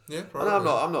 Yeah, probably. And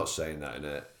I'm not saying that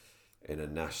in a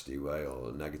nasty way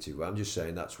or a negative way. I'm just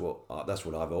saying that's what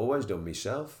I've always done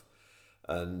myself,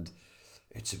 and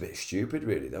it's a bit stupid,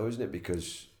 really, though, isn't it?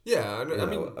 Because I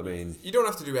mean, you don't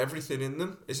have to do everything in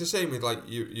them. It's the same with like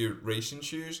your racing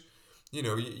shoes. You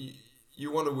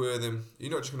want to wear them.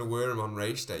 You're not just going to wear them on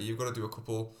race day. You've got to do a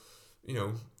couple,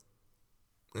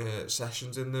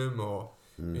 sessions in them, or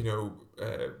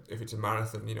if it's a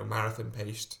marathon, marathon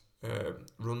paced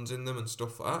runs in them and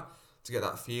stuff like that to get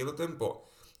that feel of them. But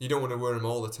you don't want to wear them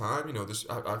all the time.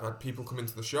 I've had people come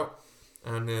into the shop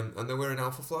and they're wearing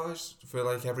Alpha Flies for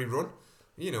like every run.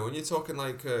 And you're talking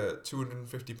like a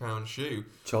 £250 shoe.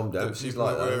 Tom Dempsey's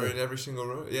like that. Wearing every single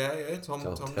run. Yeah. Tom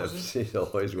Dempsey's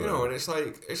always wearing. And it's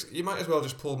like you might as well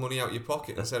just pull money out your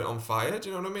pocket and set it on fire. Do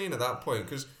you know what I mean? At that point,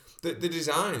 because they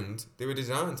were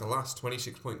designed to last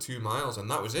 26.2 miles,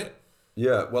 and that was it.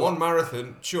 Yeah, well, one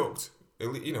marathon chucked.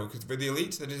 Because for the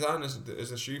elites, they're designed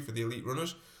as a shoe for the elite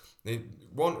runners. They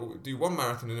do one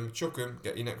marathon and then chuck them,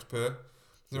 get your next pair.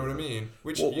 You know what I mean?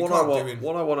 Which you can't do in.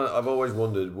 I've always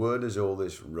wondered, where does all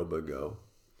this rubber go?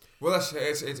 Well, it's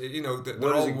you know, they're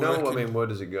Where does all it go? working. I mean, where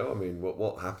does it go? I mean,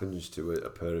 what happens to a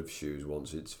pair of shoes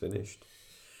once it's finished?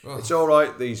 Well, It's all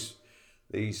right. These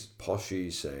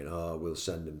poshies saying, "Oh, we'll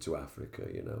send them to Africa."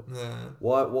 You know, yeah.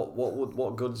 why?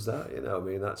 What good's that? You know, I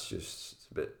mean, that's just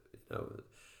a bit. You know,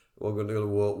 we're going to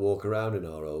walk around in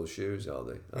our old shoes, are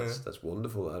they? That's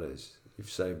wonderful. That is. You've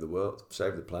saved the world,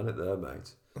 saved the planet, there,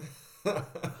 mate.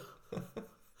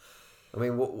 I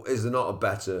mean, is there not a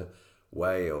better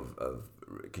way of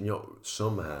can you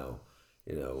somehow,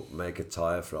 you know, make a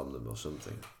tyre from them or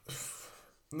something?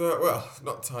 No, well,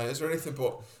 not tyres or anything,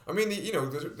 but I mean, you know,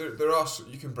 there are,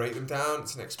 you can break them down.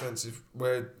 It's an expensive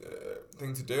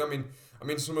thing to do. I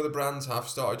mean, some of the brands have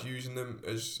started using them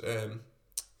as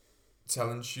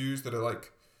selling shoes that are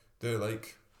they're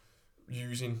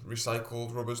using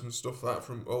recycled rubbers and stuff like that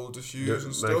from older shoes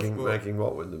and stuff. Making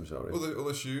what with them? Sorry.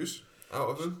 Other shoes out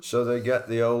of them. So they get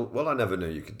the old. Well, I never knew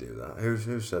you could do that.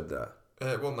 Who said that?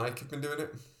 Well, Nike have been doing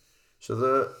it.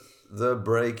 So they're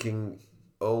breaking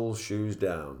old shoes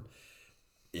down.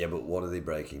 Yeah, but what are they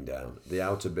breaking down? The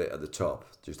outer bit at the top,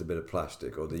 just a bit of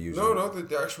plastic, or they're using... No,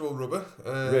 the actual rubber.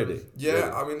 Really? Yeah,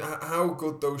 Really? I mean, how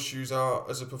good those shoes are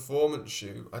as a performance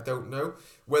shoe, I don't know.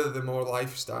 Whether they're more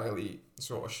lifestyle-y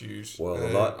sort of shoes, Well,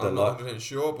 I'm not 100%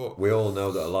 sure, but... We all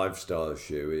know that a lifestyle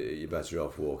shoe, you're better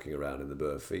off walking around in the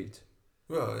bare feet.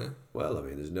 Well, yeah. Well, I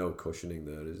mean, there's no cushioning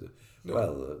there, is there?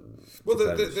 No. Well,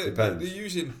 depends. Depends. They're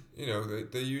using, you know,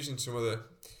 they're using some of the...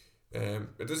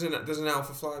 there's an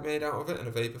Alpha Fly made out of it and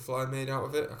a Vapor Fly made out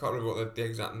of it. I can't remember what the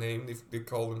exact name. They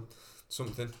call them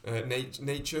something.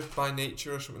 Nature by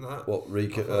Nature or something like that. What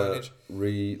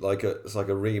it's like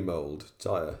a remold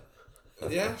tyre.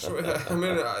 Yeah, I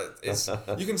mean, it's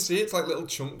you can see it's like little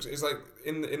chunks. It's like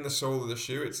in the sole of the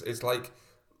shoe. It's like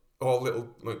all little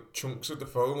like chunks of the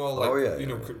foam, all like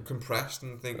compressed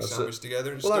and things sandwiched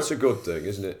together. And well, stuff. that's a good thing,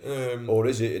 isn't it? Or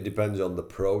is it? It depends on the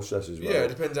process as well. Yeah, it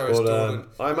depends how it's done.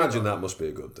 I imagine that must be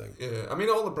a good thing. Yeah, I mean,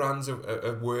 all the brands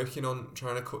are working on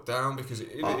trying to cut down because it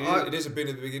is a bit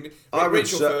at the beginning.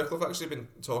 Rachel Firkle have actually been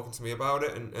talking to me about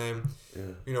it, and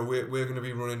you know, we're going to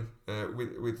be running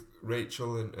with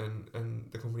Rachel and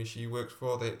the company she works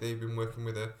for. They've been working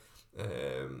with a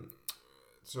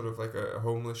sort of like a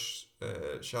homeless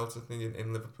shelter thing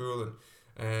in Liverpool,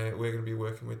 and we're going to be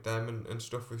working with them and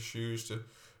stuff with shoes to,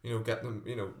 you know, get them,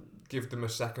 you know, give them a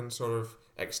second sort of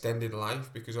extended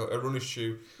life, because a runner's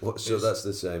shoe. So that's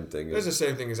the same thing. It's the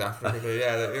same thing as Africa.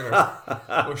 Yeah, you know,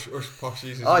 us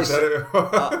poshies. I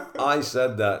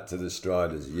said that to the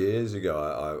Striders years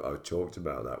ago. I talked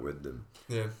about that with them.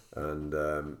 Yeah. And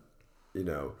you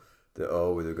know, that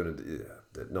we were going to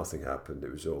that nothing happened.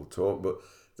 It was all talk, but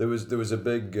there was a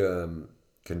big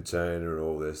container and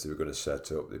all this they were going to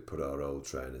set up. They put our old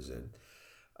trainers in,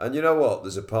 and you know what?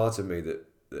 There's a part of me that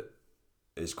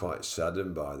is quite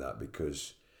saddened by that,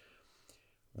 because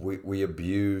we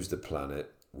abuse the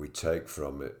planet, we take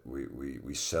from it,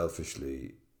 we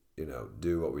selfishly, you know,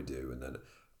 do what we do, and then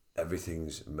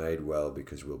everything's made well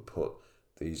because we'll put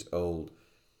these old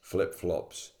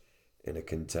flip-flops in a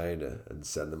container and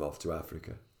send them off to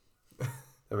Africa.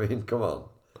 I mean, come on.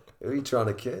 Are you trying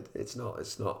to kid? It's not.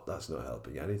 That's not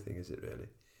helping anything, is it really?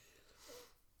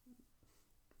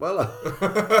 Well, I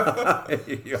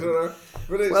don't know.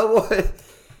 But what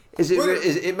is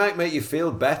it? It might make you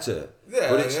feel better,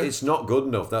 but it's not good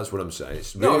enough. That's what I'm saying.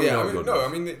 It's really not good enough.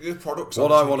 I mean, the products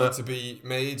need to be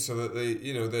made so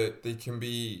that they can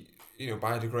be, you know,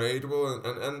 biodegradable,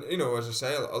 and you know, as I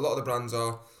say, a lot of the brands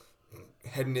are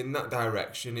heading in that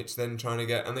direction. It's then trying to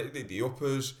get, and the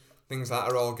uppers, things like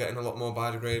that are all getting a lot more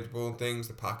biodegradable things.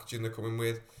 The packaging they're coming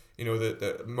with, you know,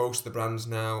 the most of the brands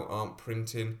now aren't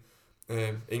printing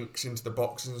inks into the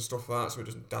boxes and stuff like that, so it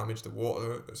doesn't damage the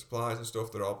water supplies and stuff.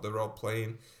 They're all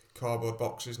plain cardboard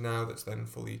boxes now that's then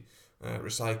fully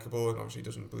recyclable, and obviously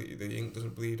the ink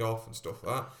doesn't bleed off and stuff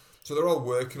like that. So they're all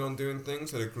working on doing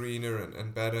things that are greener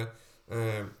and better.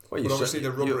 But obviously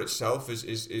the rubber itself is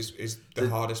the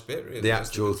hardest bit, really. The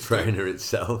actual trainer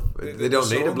itself. They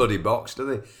don't need a bloody box, do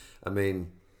they? I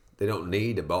mean, they don't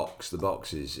need a box. The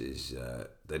box is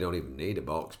they don't even need a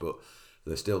box, but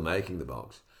they're still making the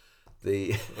box.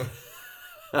 It's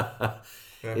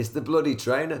the bloody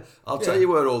trainer. I'll tell you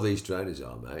where all these trainers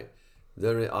are, mate.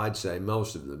 I'd say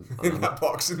most of them in that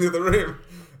box in the other room.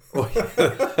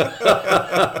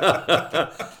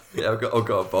 Yeah, I've got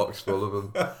a box full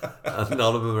of them, and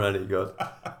none of them are any good.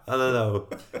 I don't know.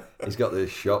 He's got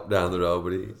this shop down the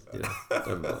road, but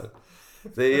don't mind.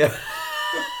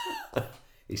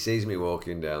 He sees me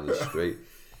walking down the street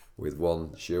with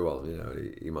one shoe on. You know,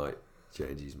 he might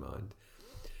change his mind.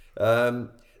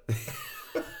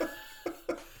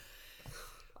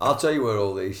 I'll tell you where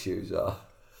all these shoes are.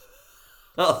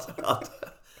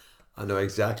 I know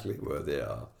exactly where they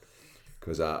are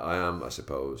because I am, I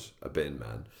suppose, a bin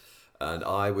man, and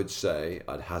I would say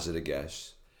I'd hazard a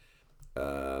guess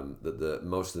that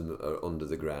most of them are under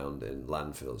the ground in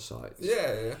landfill sites.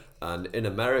 Yeah. And in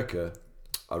America,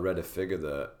 I read a figure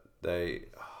that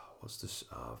what's this?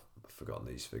 I've forgotten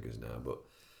these figures now, but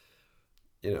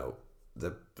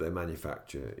they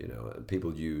manufacture, and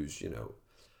people use,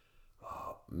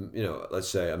 let's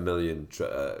say a million,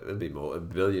 it'd be more, a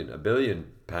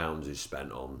billion pounds is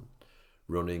spent on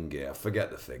running gear. I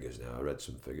forget the figures now. I read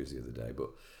some figures the other day, but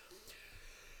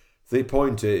the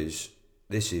point is,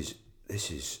 this is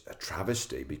a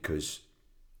travesty because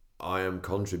I am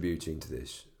contributing to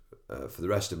this. For the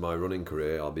rest of my running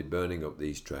career, I'll be burning up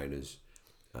these trainers,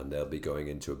 and they'll be going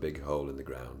into a big hole in the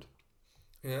ground.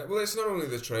 Yeah, well, it's not only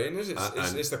the trainers;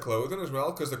 it's the clothing as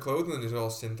well, because the clothing is all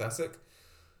synthetic.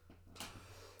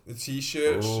 The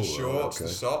t-shirts, the shorts, the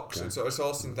socks, it's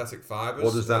all synthetic fibres.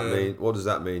 What does that mean? What does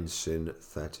that mean,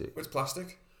 synthetic? It's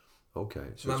plastic. Okay.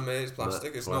 So man-made, it's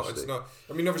plastic. It's not.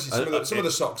 I mean, obviously, some of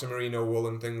the socks are merino wool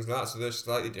and things like that, so they're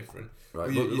slightly different.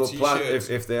 Right. But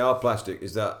if they are plastic,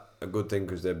 is that a good thing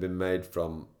because they've been made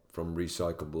from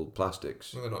recyclable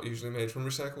plastics? Well, they're not usually made from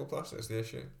recyclable plastics. The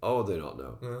issue. Oh, they're not.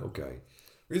 No. Yeah. Okay.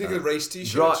 What do you think of the race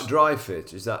t-shirts? Dry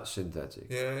fit, is that synthetic?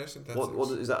 Yeah, synthetic.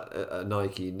 What is that? A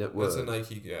Nike word? It's a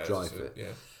Nike. Yeah. Dry fit.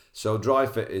 Yeah. So dry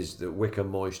fit is the wicker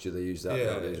moisture. They use that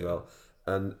nowadays as well,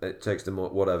 and it takes them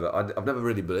whatever. I've never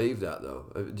really believed that though.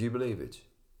 Do you believe it?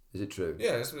 Is it true?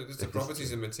 Yeah, it's the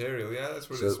properties of material. Yeah, that's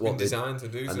what it's been designed to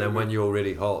do. And then when you're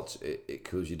really hot, it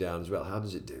cools you down as well. How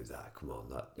does it do that? Come on,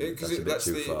 that's a bit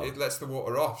too far. It lets the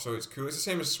water off, so it's cool. It's the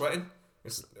same as sweating.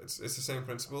 It's the same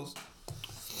principles.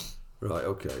 Right.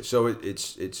 Okay. So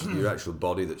it's your actual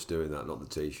body that's doing that, not the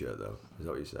t-shirt, though. Is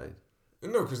that what you're saying?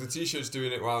 No, because the t-shirt's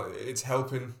doing it while it's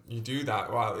helping you do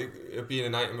that while it being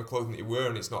an item of clothing that you wear,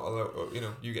 and it's not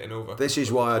you getting over. This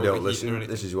is why I don't listen.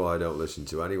 This is why I don't listen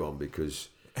to anyone because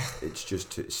it's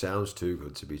just it sounds too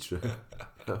good to be true.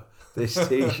 This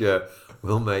t-shirt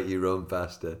will make you run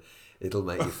faster. It'll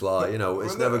make you fly.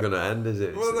 It's never going to end, is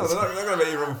it? Well, no, they're not going to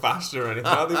make you run faster or anything,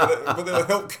 are they? But they'll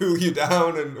help cool you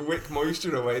down and wick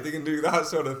moisture away. They can do that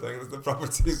sort of thing. That's the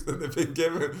properties that they've been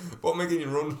given. But making you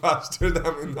run faster,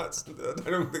 I mean, I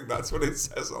don't think that's what it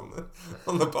says on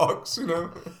the box,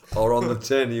 Or on the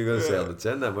tin. You're going to say on the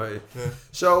tin then, weren't you? Yeah.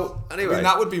 So, anyway. I mean,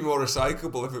 that would be more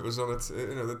recyclable if it was on the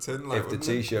tin. If the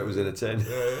t-shirt was in a tin.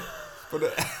 Yeah.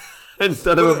 But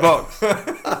instead of a box.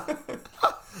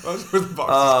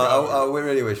 We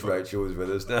really wish Rachel was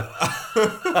with us now.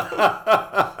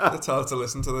 Let's tell her to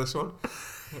listen to this one.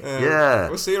 Yeah.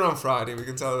 We'll see her on Friday, we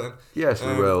can tell her then. Yes,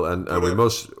 we will. And we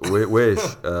must wish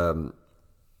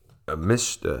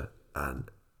Mr.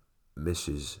 and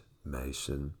Mrs.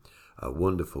 Mason a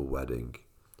wonderful wedding.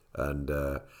 And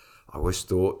I always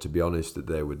thought, to be honest, that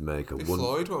they would make a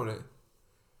Floyd, won't it?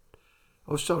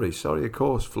 Oh, sorry, of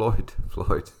course, Floyd.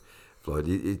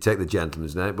 You take the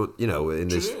gentleman's name, but in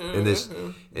this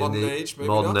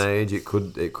modern age, it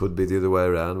could be the other way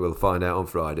around. We'll find out on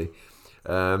Friday.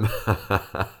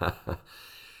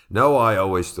 No, I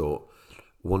always thought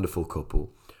wonderful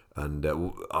couple, and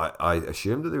I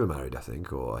assumed that they were married. I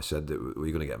think, or I said that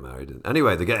we were going to get married. And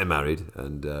anyway, they're getting married,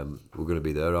 and we're going to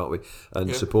be there, aren't we?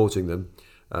 And supporting them.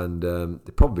 And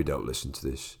they probably don't listen to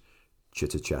this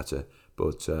chitter chatter,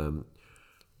 but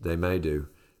they may do.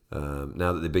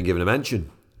 Now that they've been given a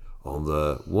mention on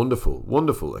the wonderful,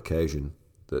 wonderful occasion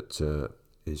that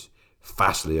is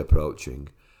fastly approaching,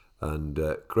 and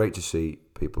great to see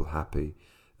people happy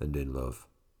and in love.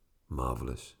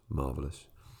 Marvellous.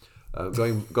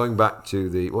 Going back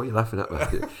to what are you laughing at,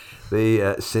 Matthew?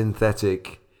 The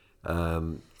synthetic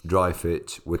dry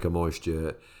fit wicker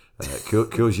moisture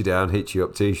cools you down, heats you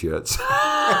up t-shirts.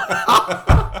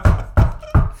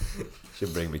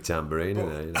 Should bring me tambourine in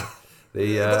there,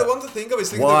 but the one to think of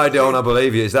is why don't I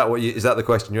believe you? Is that the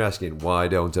question you're asking? Why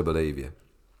don't I believe you?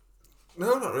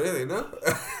 No, not really. No.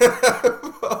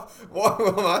 What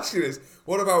I'm asking is,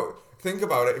 think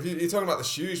about it. If you're talking about the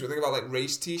shoes, we're thinking about like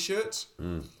race t-shirts.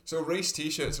 So race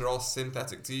t-shirts are all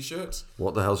synthetic t-shirts.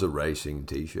 What the hell's a racing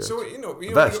t-shirt? So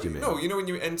vest, you mean? No, when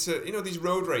you enter, these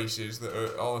road races that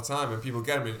are all the time, and people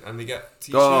get them and they get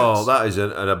t-shirts. Oh, that is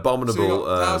an abominable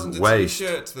thousands waste. Of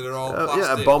t-shirts that are all plastic.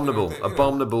 Yeah,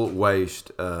 abominable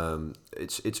waste.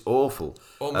 It's awful.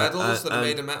 Or medals that are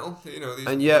made of metal.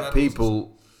 And yet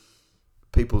people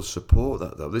support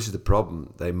that though. This is the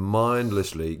problem. They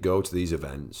mindlessly go to these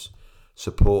events,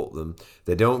 support them.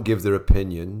 They don't give their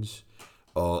opinions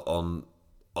on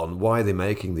why they're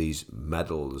making these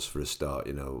medals for a start.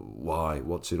 Why?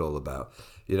 What's it all about?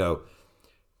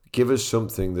 give us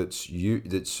something that's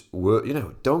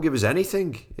worth. Don't give us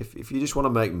anything. If you just want to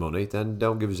make money, then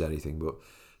don't give us anything. But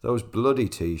those bloody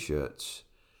T-shirts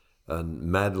and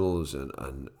medals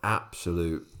and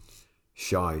absolute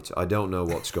shite. I don't know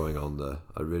what's going on there.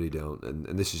 I really don't.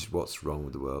 And this is what's wrong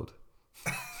with the world.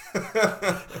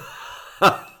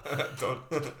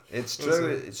 It's true.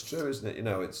 It's true, isn't it?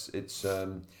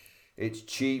 It's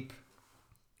cheap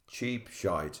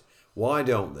shite. Why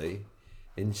don't they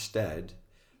instead,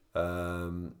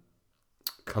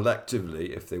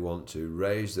 collectively, if they want to,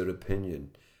 raise their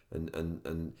opinion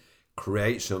and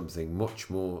create something much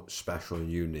more special and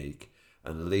unique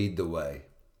and lead the way?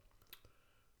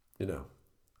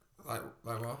 Like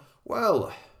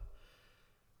what?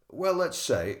 Well, let's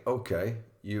say, okay,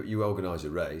 you organise a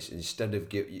race. Instead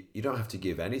of you don't have to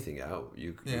give anything out.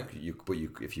 But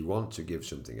if you want to give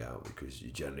something out, because you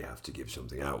generally have to give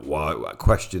something out. Why?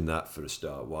 Question that for a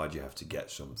start. Why do you have to get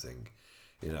something?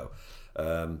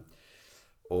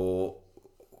 Or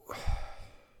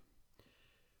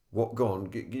what? Go on.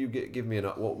 Give me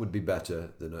what would be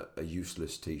better than a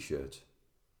useless T-shirt?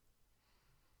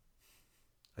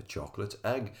 A chocolate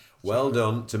egg. Well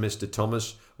done to Mr.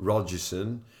 Thomas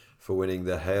Rogerson for winning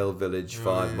the Hale Village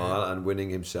 5 mile and winning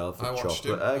himself a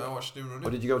chocolate egg. I watched him running. Oh,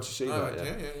 did you go to see that?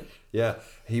 Yeah. Yeah,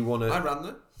 he won I ran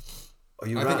there. Oh,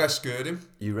 you I ran? think I scared him.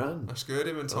 You ran? I scared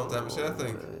him and Tom Dempsey, I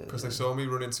think, because they saw me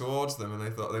running towards them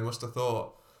and they must have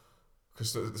thought,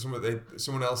 because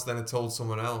someone else then had told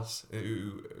someone else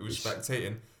who was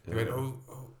spectating. They went,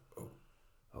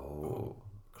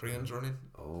 Crean's running.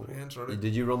 Crean's running.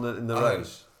 Did you run in the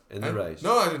race? In the race?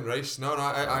 No, I didn't race. No,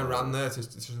 I ran there to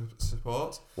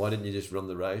support. Why didn't you just run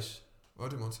the race? I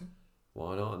didn't want to.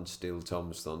 Why not? And steal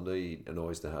Tom's thunder. He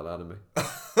annoys the hell out of me.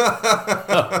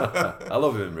 I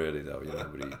love him really though,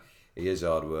 but he is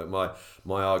hard work.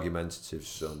 My argumentative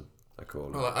son, I call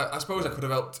him. Well, I suppose I could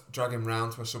have helped drag him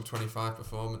round to a sub-25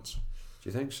 performance. Do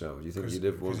you think so? Do you think you'd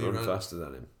have run faster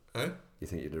than him? Eh? You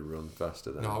think you'd have run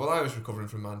faster than him? No, well, I was recovering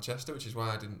from Manchester, which is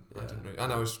why I didn't.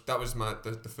 And that was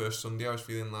the first Sunday I was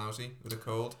feeling lousy with a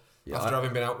cold. Yeah, after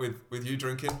having been out with you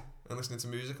drinking and listening to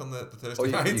music on the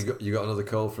Thursday night. You got another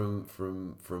call from.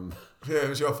 Yeah, it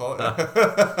was your fault.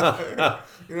 I'd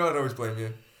always blame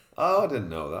you. Oh, I didn't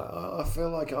know that. I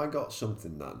feel like I got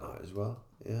something that night as well.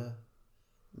 Yeah.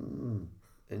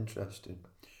 Interesting.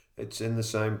 It's in the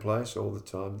same place all the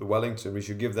time. The Wellington, we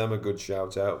should give them a good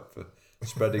shout out for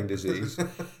spreading disease.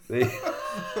 It's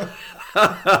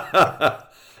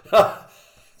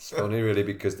funny really,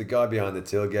 because the guy behind the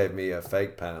till gave me a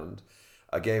fake pound.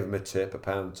 I gave him a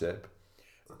 £1 tip,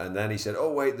 and then he said,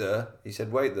 "Oh, wait there." He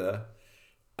said, "Wait there,"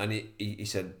 and he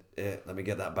said, "Let me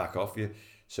get that back off you."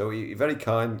 So he very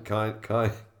kindly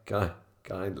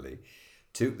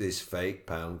took this fake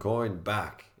pound coin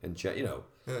back and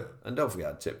and don't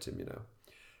forget I tipped him,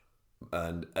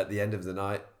 And at the end of the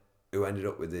night, who ended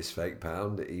up with this fake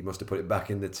pound? He must have put it back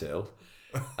in the till,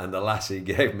 and the lassie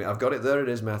gave me. I've got it. There it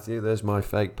is, Matthew. There's my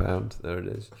fake pound. There it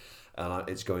is. And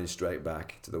it's going straight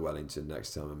back to the Wellington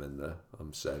next time I'm in there.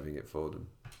 I'm saving it for them.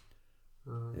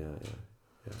 Yeah.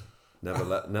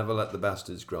 Never let the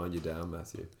bastards grind you down,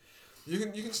 Matthew. You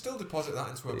can still deposit that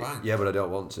into a bank. Yeah, but I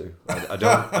don't want to. I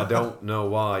don't know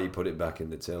why he put it back in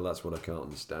the till. That's what I can't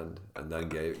understand. And then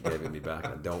gave it me back.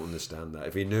 I don't understand that.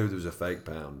 If he knew there was a fake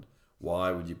pound, why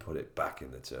would you put it back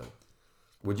in the till?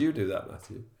 Would you do that,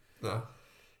 Matthew? No.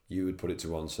 You would put it to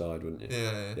one side, wouldn't you?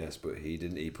 Yeah. Yes, but he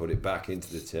didn't. He put it back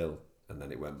into the till, and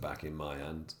then it went back in my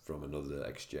hand from another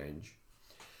exchange.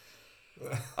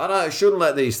 And I shouldn't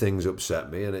let these things upset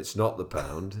me. And it's not the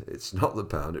pound. It's not the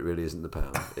pound. It really isn't the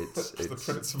pound. It's the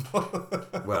principle.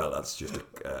 Well, that's just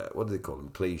what do they call them?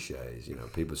 Cliches.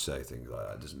 People say things like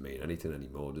that. It doesn't mean anything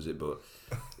anymore, does it? But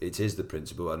it is the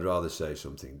principle. I'd rather say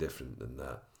something different than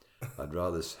that. I'd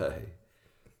rather say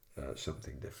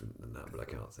something different than that, but I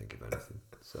can't think of anything.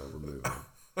 So we'll move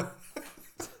on.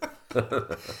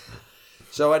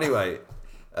 So anyway,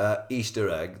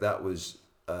 Easter egg. That was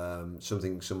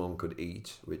something someone could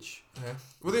eat, which... Yeah.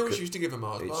 Well, they always used to give a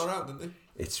Mars bar out, didn't they?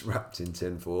 It's wrapped in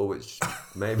tin foil, which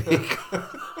maybe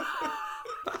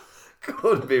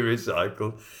could be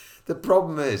recycled. The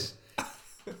problem is...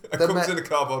 It comes in a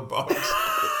cardboard box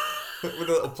with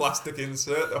a little plastic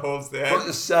insert that holds the egg.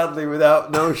 But sadly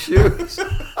without no shoes.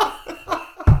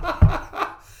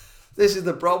 This is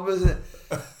the problem, isn't it?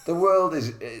 The world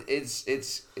is...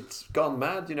 It's gone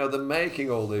mad. They're making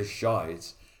all this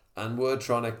shite... And we're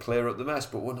trying to clear up the mess,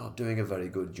 but we're not doing a very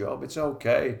good job. It's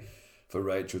okay for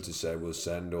Rachel to say we'll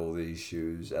send all these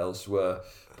shoes elsewhere,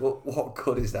 but what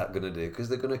good is that going to do? Because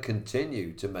they're going to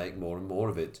continue to make more and more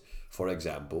of it. For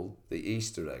example, the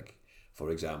Easter egg. For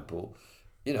example,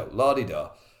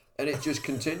 la-di-da. and it just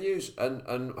continues.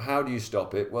 And how do you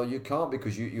stop it? Well, you can't,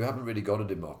 because you haven't really got a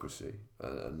democracy,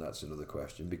 and that's another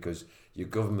question, because your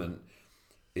government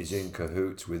is in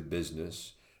cahoots with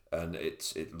business, and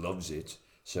it loves it.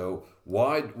 So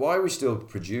why are we still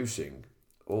producing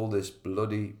all this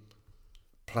bloody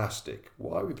plastic?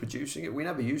 Why are we producing it? We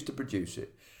never used to produce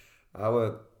it.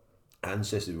 Our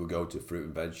ancestors would go to fruit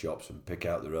and veg shops and pick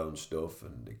out their own stuff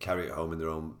and carry it home in their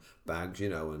own bags,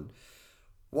 and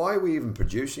why are we even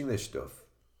producing this stuff?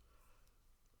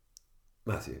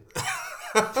 Matthew?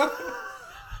 I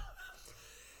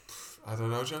don't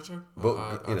know, Jojo. But,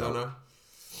 I don't know.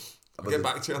 I'll get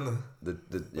back to you on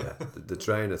the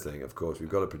trainer thing. Of course, we've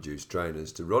got to produce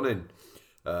trainers to run in.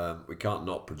 We can't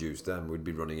not produce them. We'd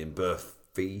be running in birth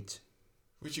feet.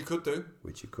 Which you could do.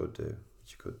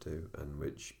 And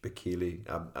which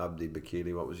Abdi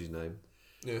Bakili, what was his name?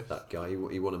 Yeah. That guy,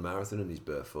 he won a marathon and he's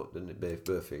barefoot, didn't he?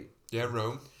 Bare feet. Yeah,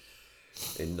 Rome.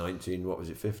 In 50s or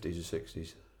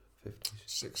 60s? 50s.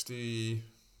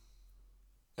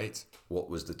 68. What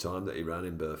was the time that he ran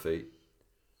in bare feet?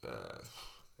 Can't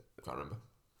remember.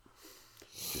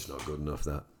 Just not good enough,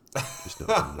 that. Just not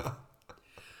good enough.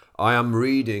 I am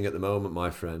reading at the moment, my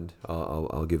friend.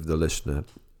 I'll give the listener...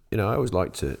 I always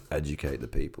like to educate the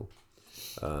people,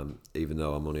 even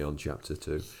though I'm only on chapter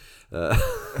 2. Now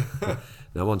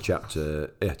I'm on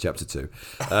chapter 2.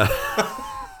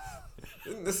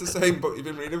 Isn't this the same book you've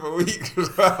been reading for weeks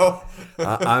as well?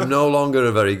 I'm no longer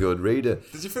a very good reader.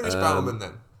 Did you finish Bauman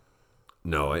then?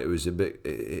 No, it was a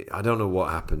bit... I don't know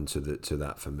what happened to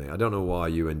that for me. I don't know why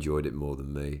you enjoyed it more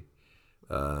than me.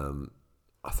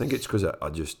 I think it's because I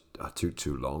took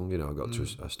too long.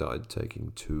 I started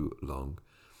taking too long.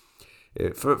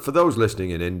 For those listening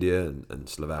in India and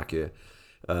Slovakia,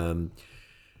 I'm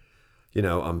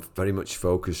very much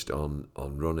focused on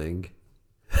running,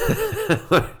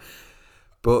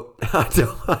 but I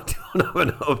don't have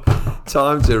enough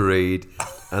time to read.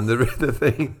 And the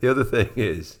other thing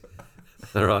is,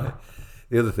 all right.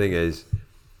 The other thing is,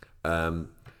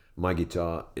 my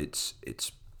guitar. It's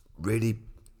really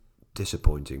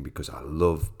disappointing because I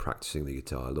love practicing the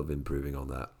guitar. I love improving on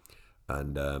that,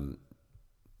 and.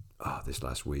 This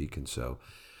last week, and so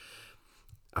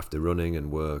after running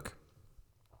and work,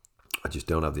 I just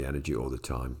don't have the energy all the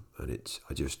time, and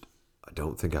I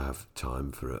don't think I have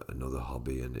time for another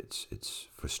hobby, and it's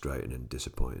frustrating and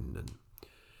disappointing. And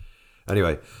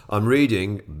anyway, I'm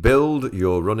reading Build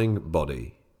Your Running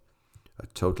Body, a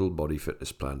total body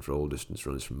fitness plan for all distance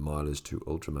runners, from milers to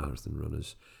ultramarathon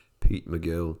runners. Pete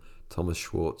McGill, Thomas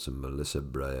Schwartz, and Melissa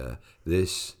Breyer.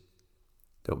 This,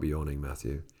 don't be yawning,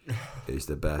 Matthew, is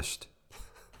the best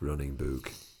running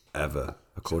book ever,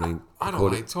 according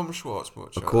like Tom Schwartz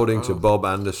much. According to Bob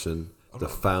Anderson, the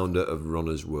founder of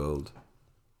Runner's World.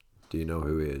 Do you know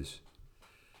who he is?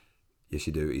 Yes,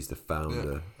 you do. He's the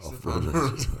founder of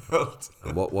Runner's World.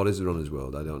 And what is Runner's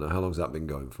World? I don't know. How long's that been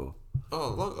going for?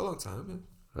 Oh, a long time.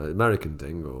 Yeah. American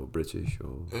thing or British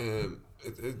or? I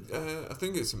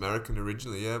think it's American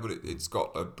originally, yeah, but it's got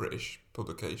a British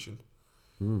publication.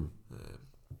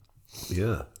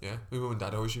 Yeah. Yeah, my mum and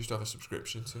dad always used to have a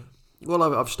subscription to it. Well,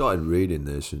 I've started reading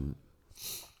this, and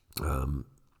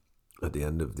at the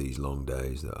end of these long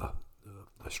days that I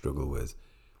struggle with,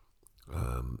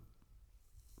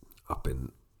 I've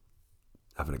been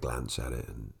having a glance at it,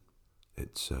 and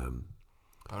it's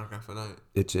paragraph a night.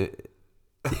 It's it.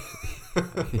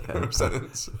 Yeah,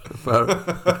 sentence.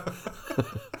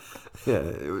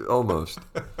 Yeah, almost,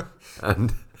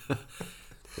 and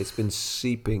it's been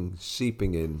seeping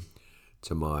in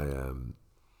to my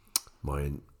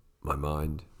mind,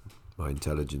 my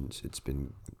intelligence. It's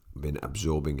been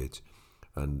absorbing it,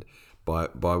 and by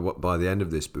the end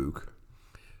of this book,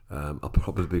 I'll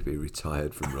probably be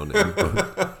retired from running,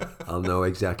 but I'll know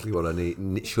exactly what I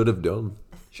need. Should have done.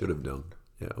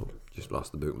 Yeah, just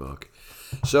lost the bookmark.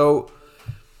 So,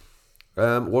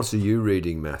 what are you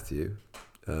reading, Matthew?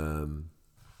 Or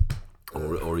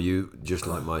are you just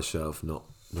like myself, not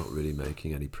really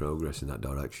making any progress in that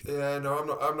direction? Yeah, no,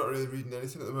 I'm not really reading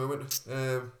anything at the moment.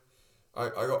 I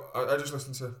just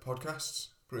listen to podcasts,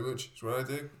 pretty much. Is what I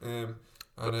do. And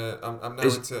I'm now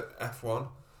into F1.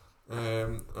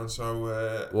 And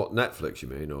so what, Netflix you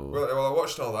mean, or? Well, I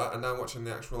watched all that, and now I'm watching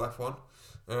the actual F1.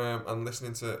 And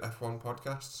listening to F1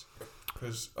 podcasts,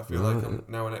 because I feel like I'm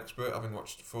now an expert, having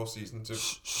watched 4 seasons of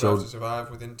Drive to Survive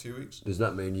within 2 weeks. Does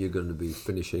that mean you're going to be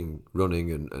finishing running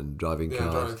and driving cars? Yeah,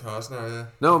 I'm driving cars now, yeah.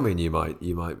 No, I mean, you might.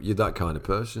 You're that kind of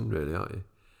person, really, aren't you?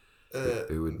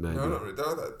 Who would maybe... No, not really.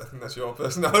 No, I think that's your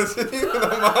personality,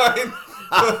 not mine.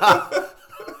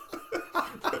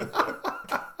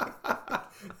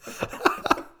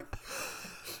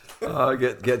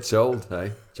 Gets old,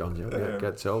 hey, John Joe.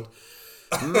 Gets old.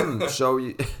 So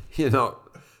you're not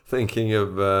thinking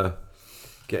of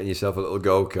getting yourself a little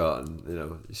go-kart and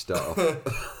you start off.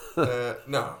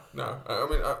 No. I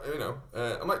mean,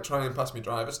 I might try and pass my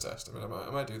driver's test. I mean,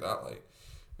 I might do that. Like,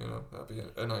 that'd be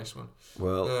a nice one.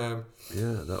 Well,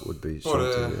 that would be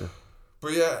something. Yeah.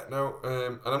 But yeah, no,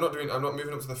 and I'm not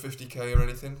moving up to the 50k or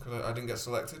anything because I didn't get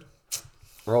selected.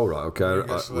 All right, okay.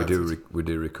 We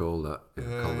do recall that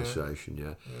conversation.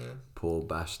 Yeah. Poor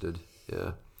bastard.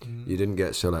 Yeah. You didn't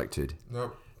get selected.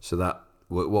 No. So that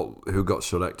who got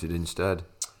selected instead?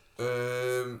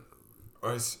 Andy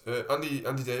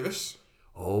Davis.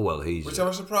 Oh well, which I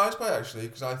was surprised by actually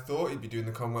because I thought he'd be doing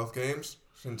the Commonwealth Games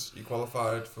since he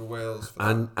qualified for Wales.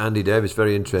 And Andy Davis,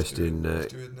 very interesting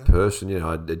person.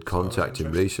 I did contact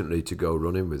him recently to go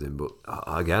running with him, but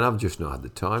again, I've just not had the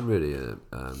time really.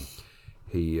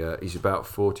 He's about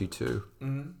 42.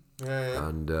 Mm-hmm. Yeah.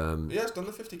 And he has done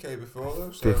the 50k before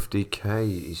though. So. 50k.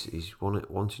 He's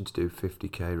wanting to do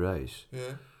 50k race.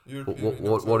 Yeah.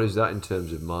 What is that in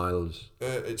terms of miles?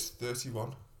 It's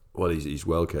 31. Well, he's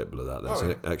well capable of that. That's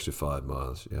an extra 5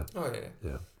 miles. Yeah. Oh yeah.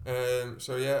 Yeah.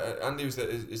 Andy is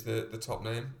the top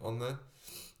name on there.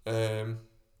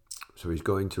 So he's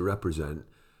going to represent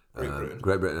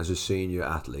Great Britain as a senior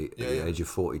athlete at the age of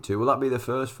 42. Will that be the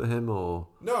first for him or?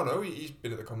 No. He's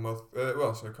been at the Commonwealth.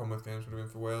 Commonwealth Games would have been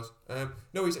for Wales.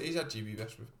 No, he's had GB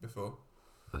best before.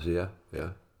 Has he? Yeah.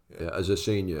 As a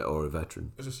senior or a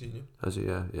veteran? As a senior. Has he?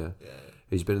 Yeah.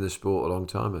 He's been in the sport a long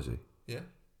time, has he? Yeah.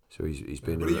 So he's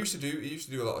been. But he used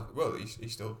to do a lot of. Well, he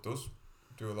still does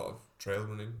do a lot of trail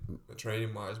running,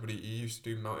 training wise. But he used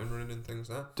to do mountain running and things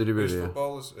like that. Did he really?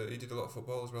 He did a lot of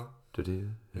football as well. Did he?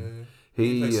 Yeah.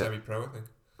 He played semi-pro, I think.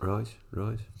 Right.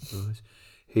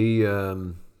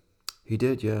 He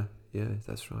did, yeah,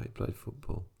 that's right. He played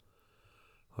football.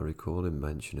 I recall him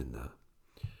mentioning that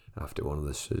after one of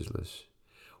the Sizzlers.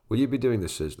 Will you be doing the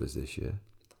Sizzlers this year?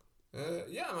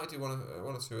 Yeah, I might do one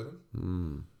or two of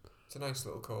them. It's a nice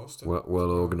little course.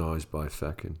 Well organised by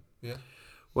Feckin. Yeah.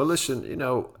 Well, listen,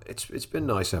 it's been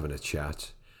nice having a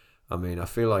chat. I mean, I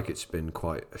feel like it's been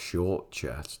quite a short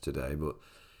chat today, but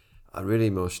I really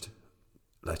must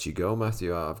let you go,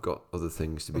 Matthew. I've got other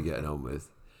things to be getting on with.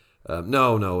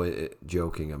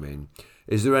 Joking. I mean,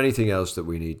 is there anything else that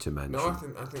we need to mention? No,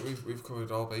 I think we've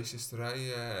covered all bases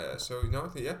today. I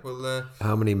think we'll.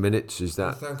 How many minutes is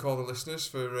that? We'll thank all the listeners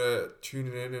for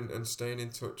tuning in and staying in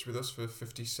touch with us for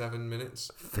 57 minutes.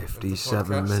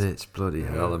 57 minutes, bloody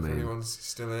hell! I mean, if anyone's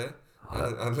still here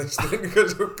and listening,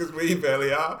 because we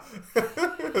barely are.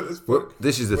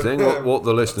 This is the thing. What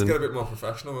the listener get a bit more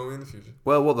professional, won't we, in the future?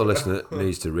 Well, what the listener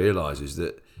needs to realise is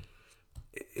that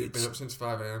it's been up since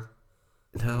 5 a.m.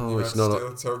 No, it's not.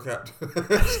 It's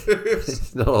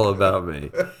not all about me.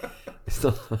 It's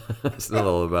not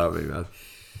all about me, man.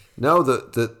 No,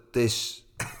 that this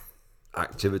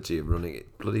activity of running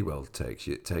it bloody well takes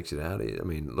it out of you. I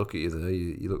mean, look at you there.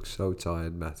 You look so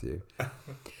tired, Matthew.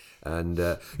 And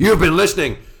you've been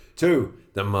listening to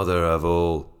the Mother of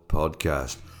All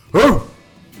podcast.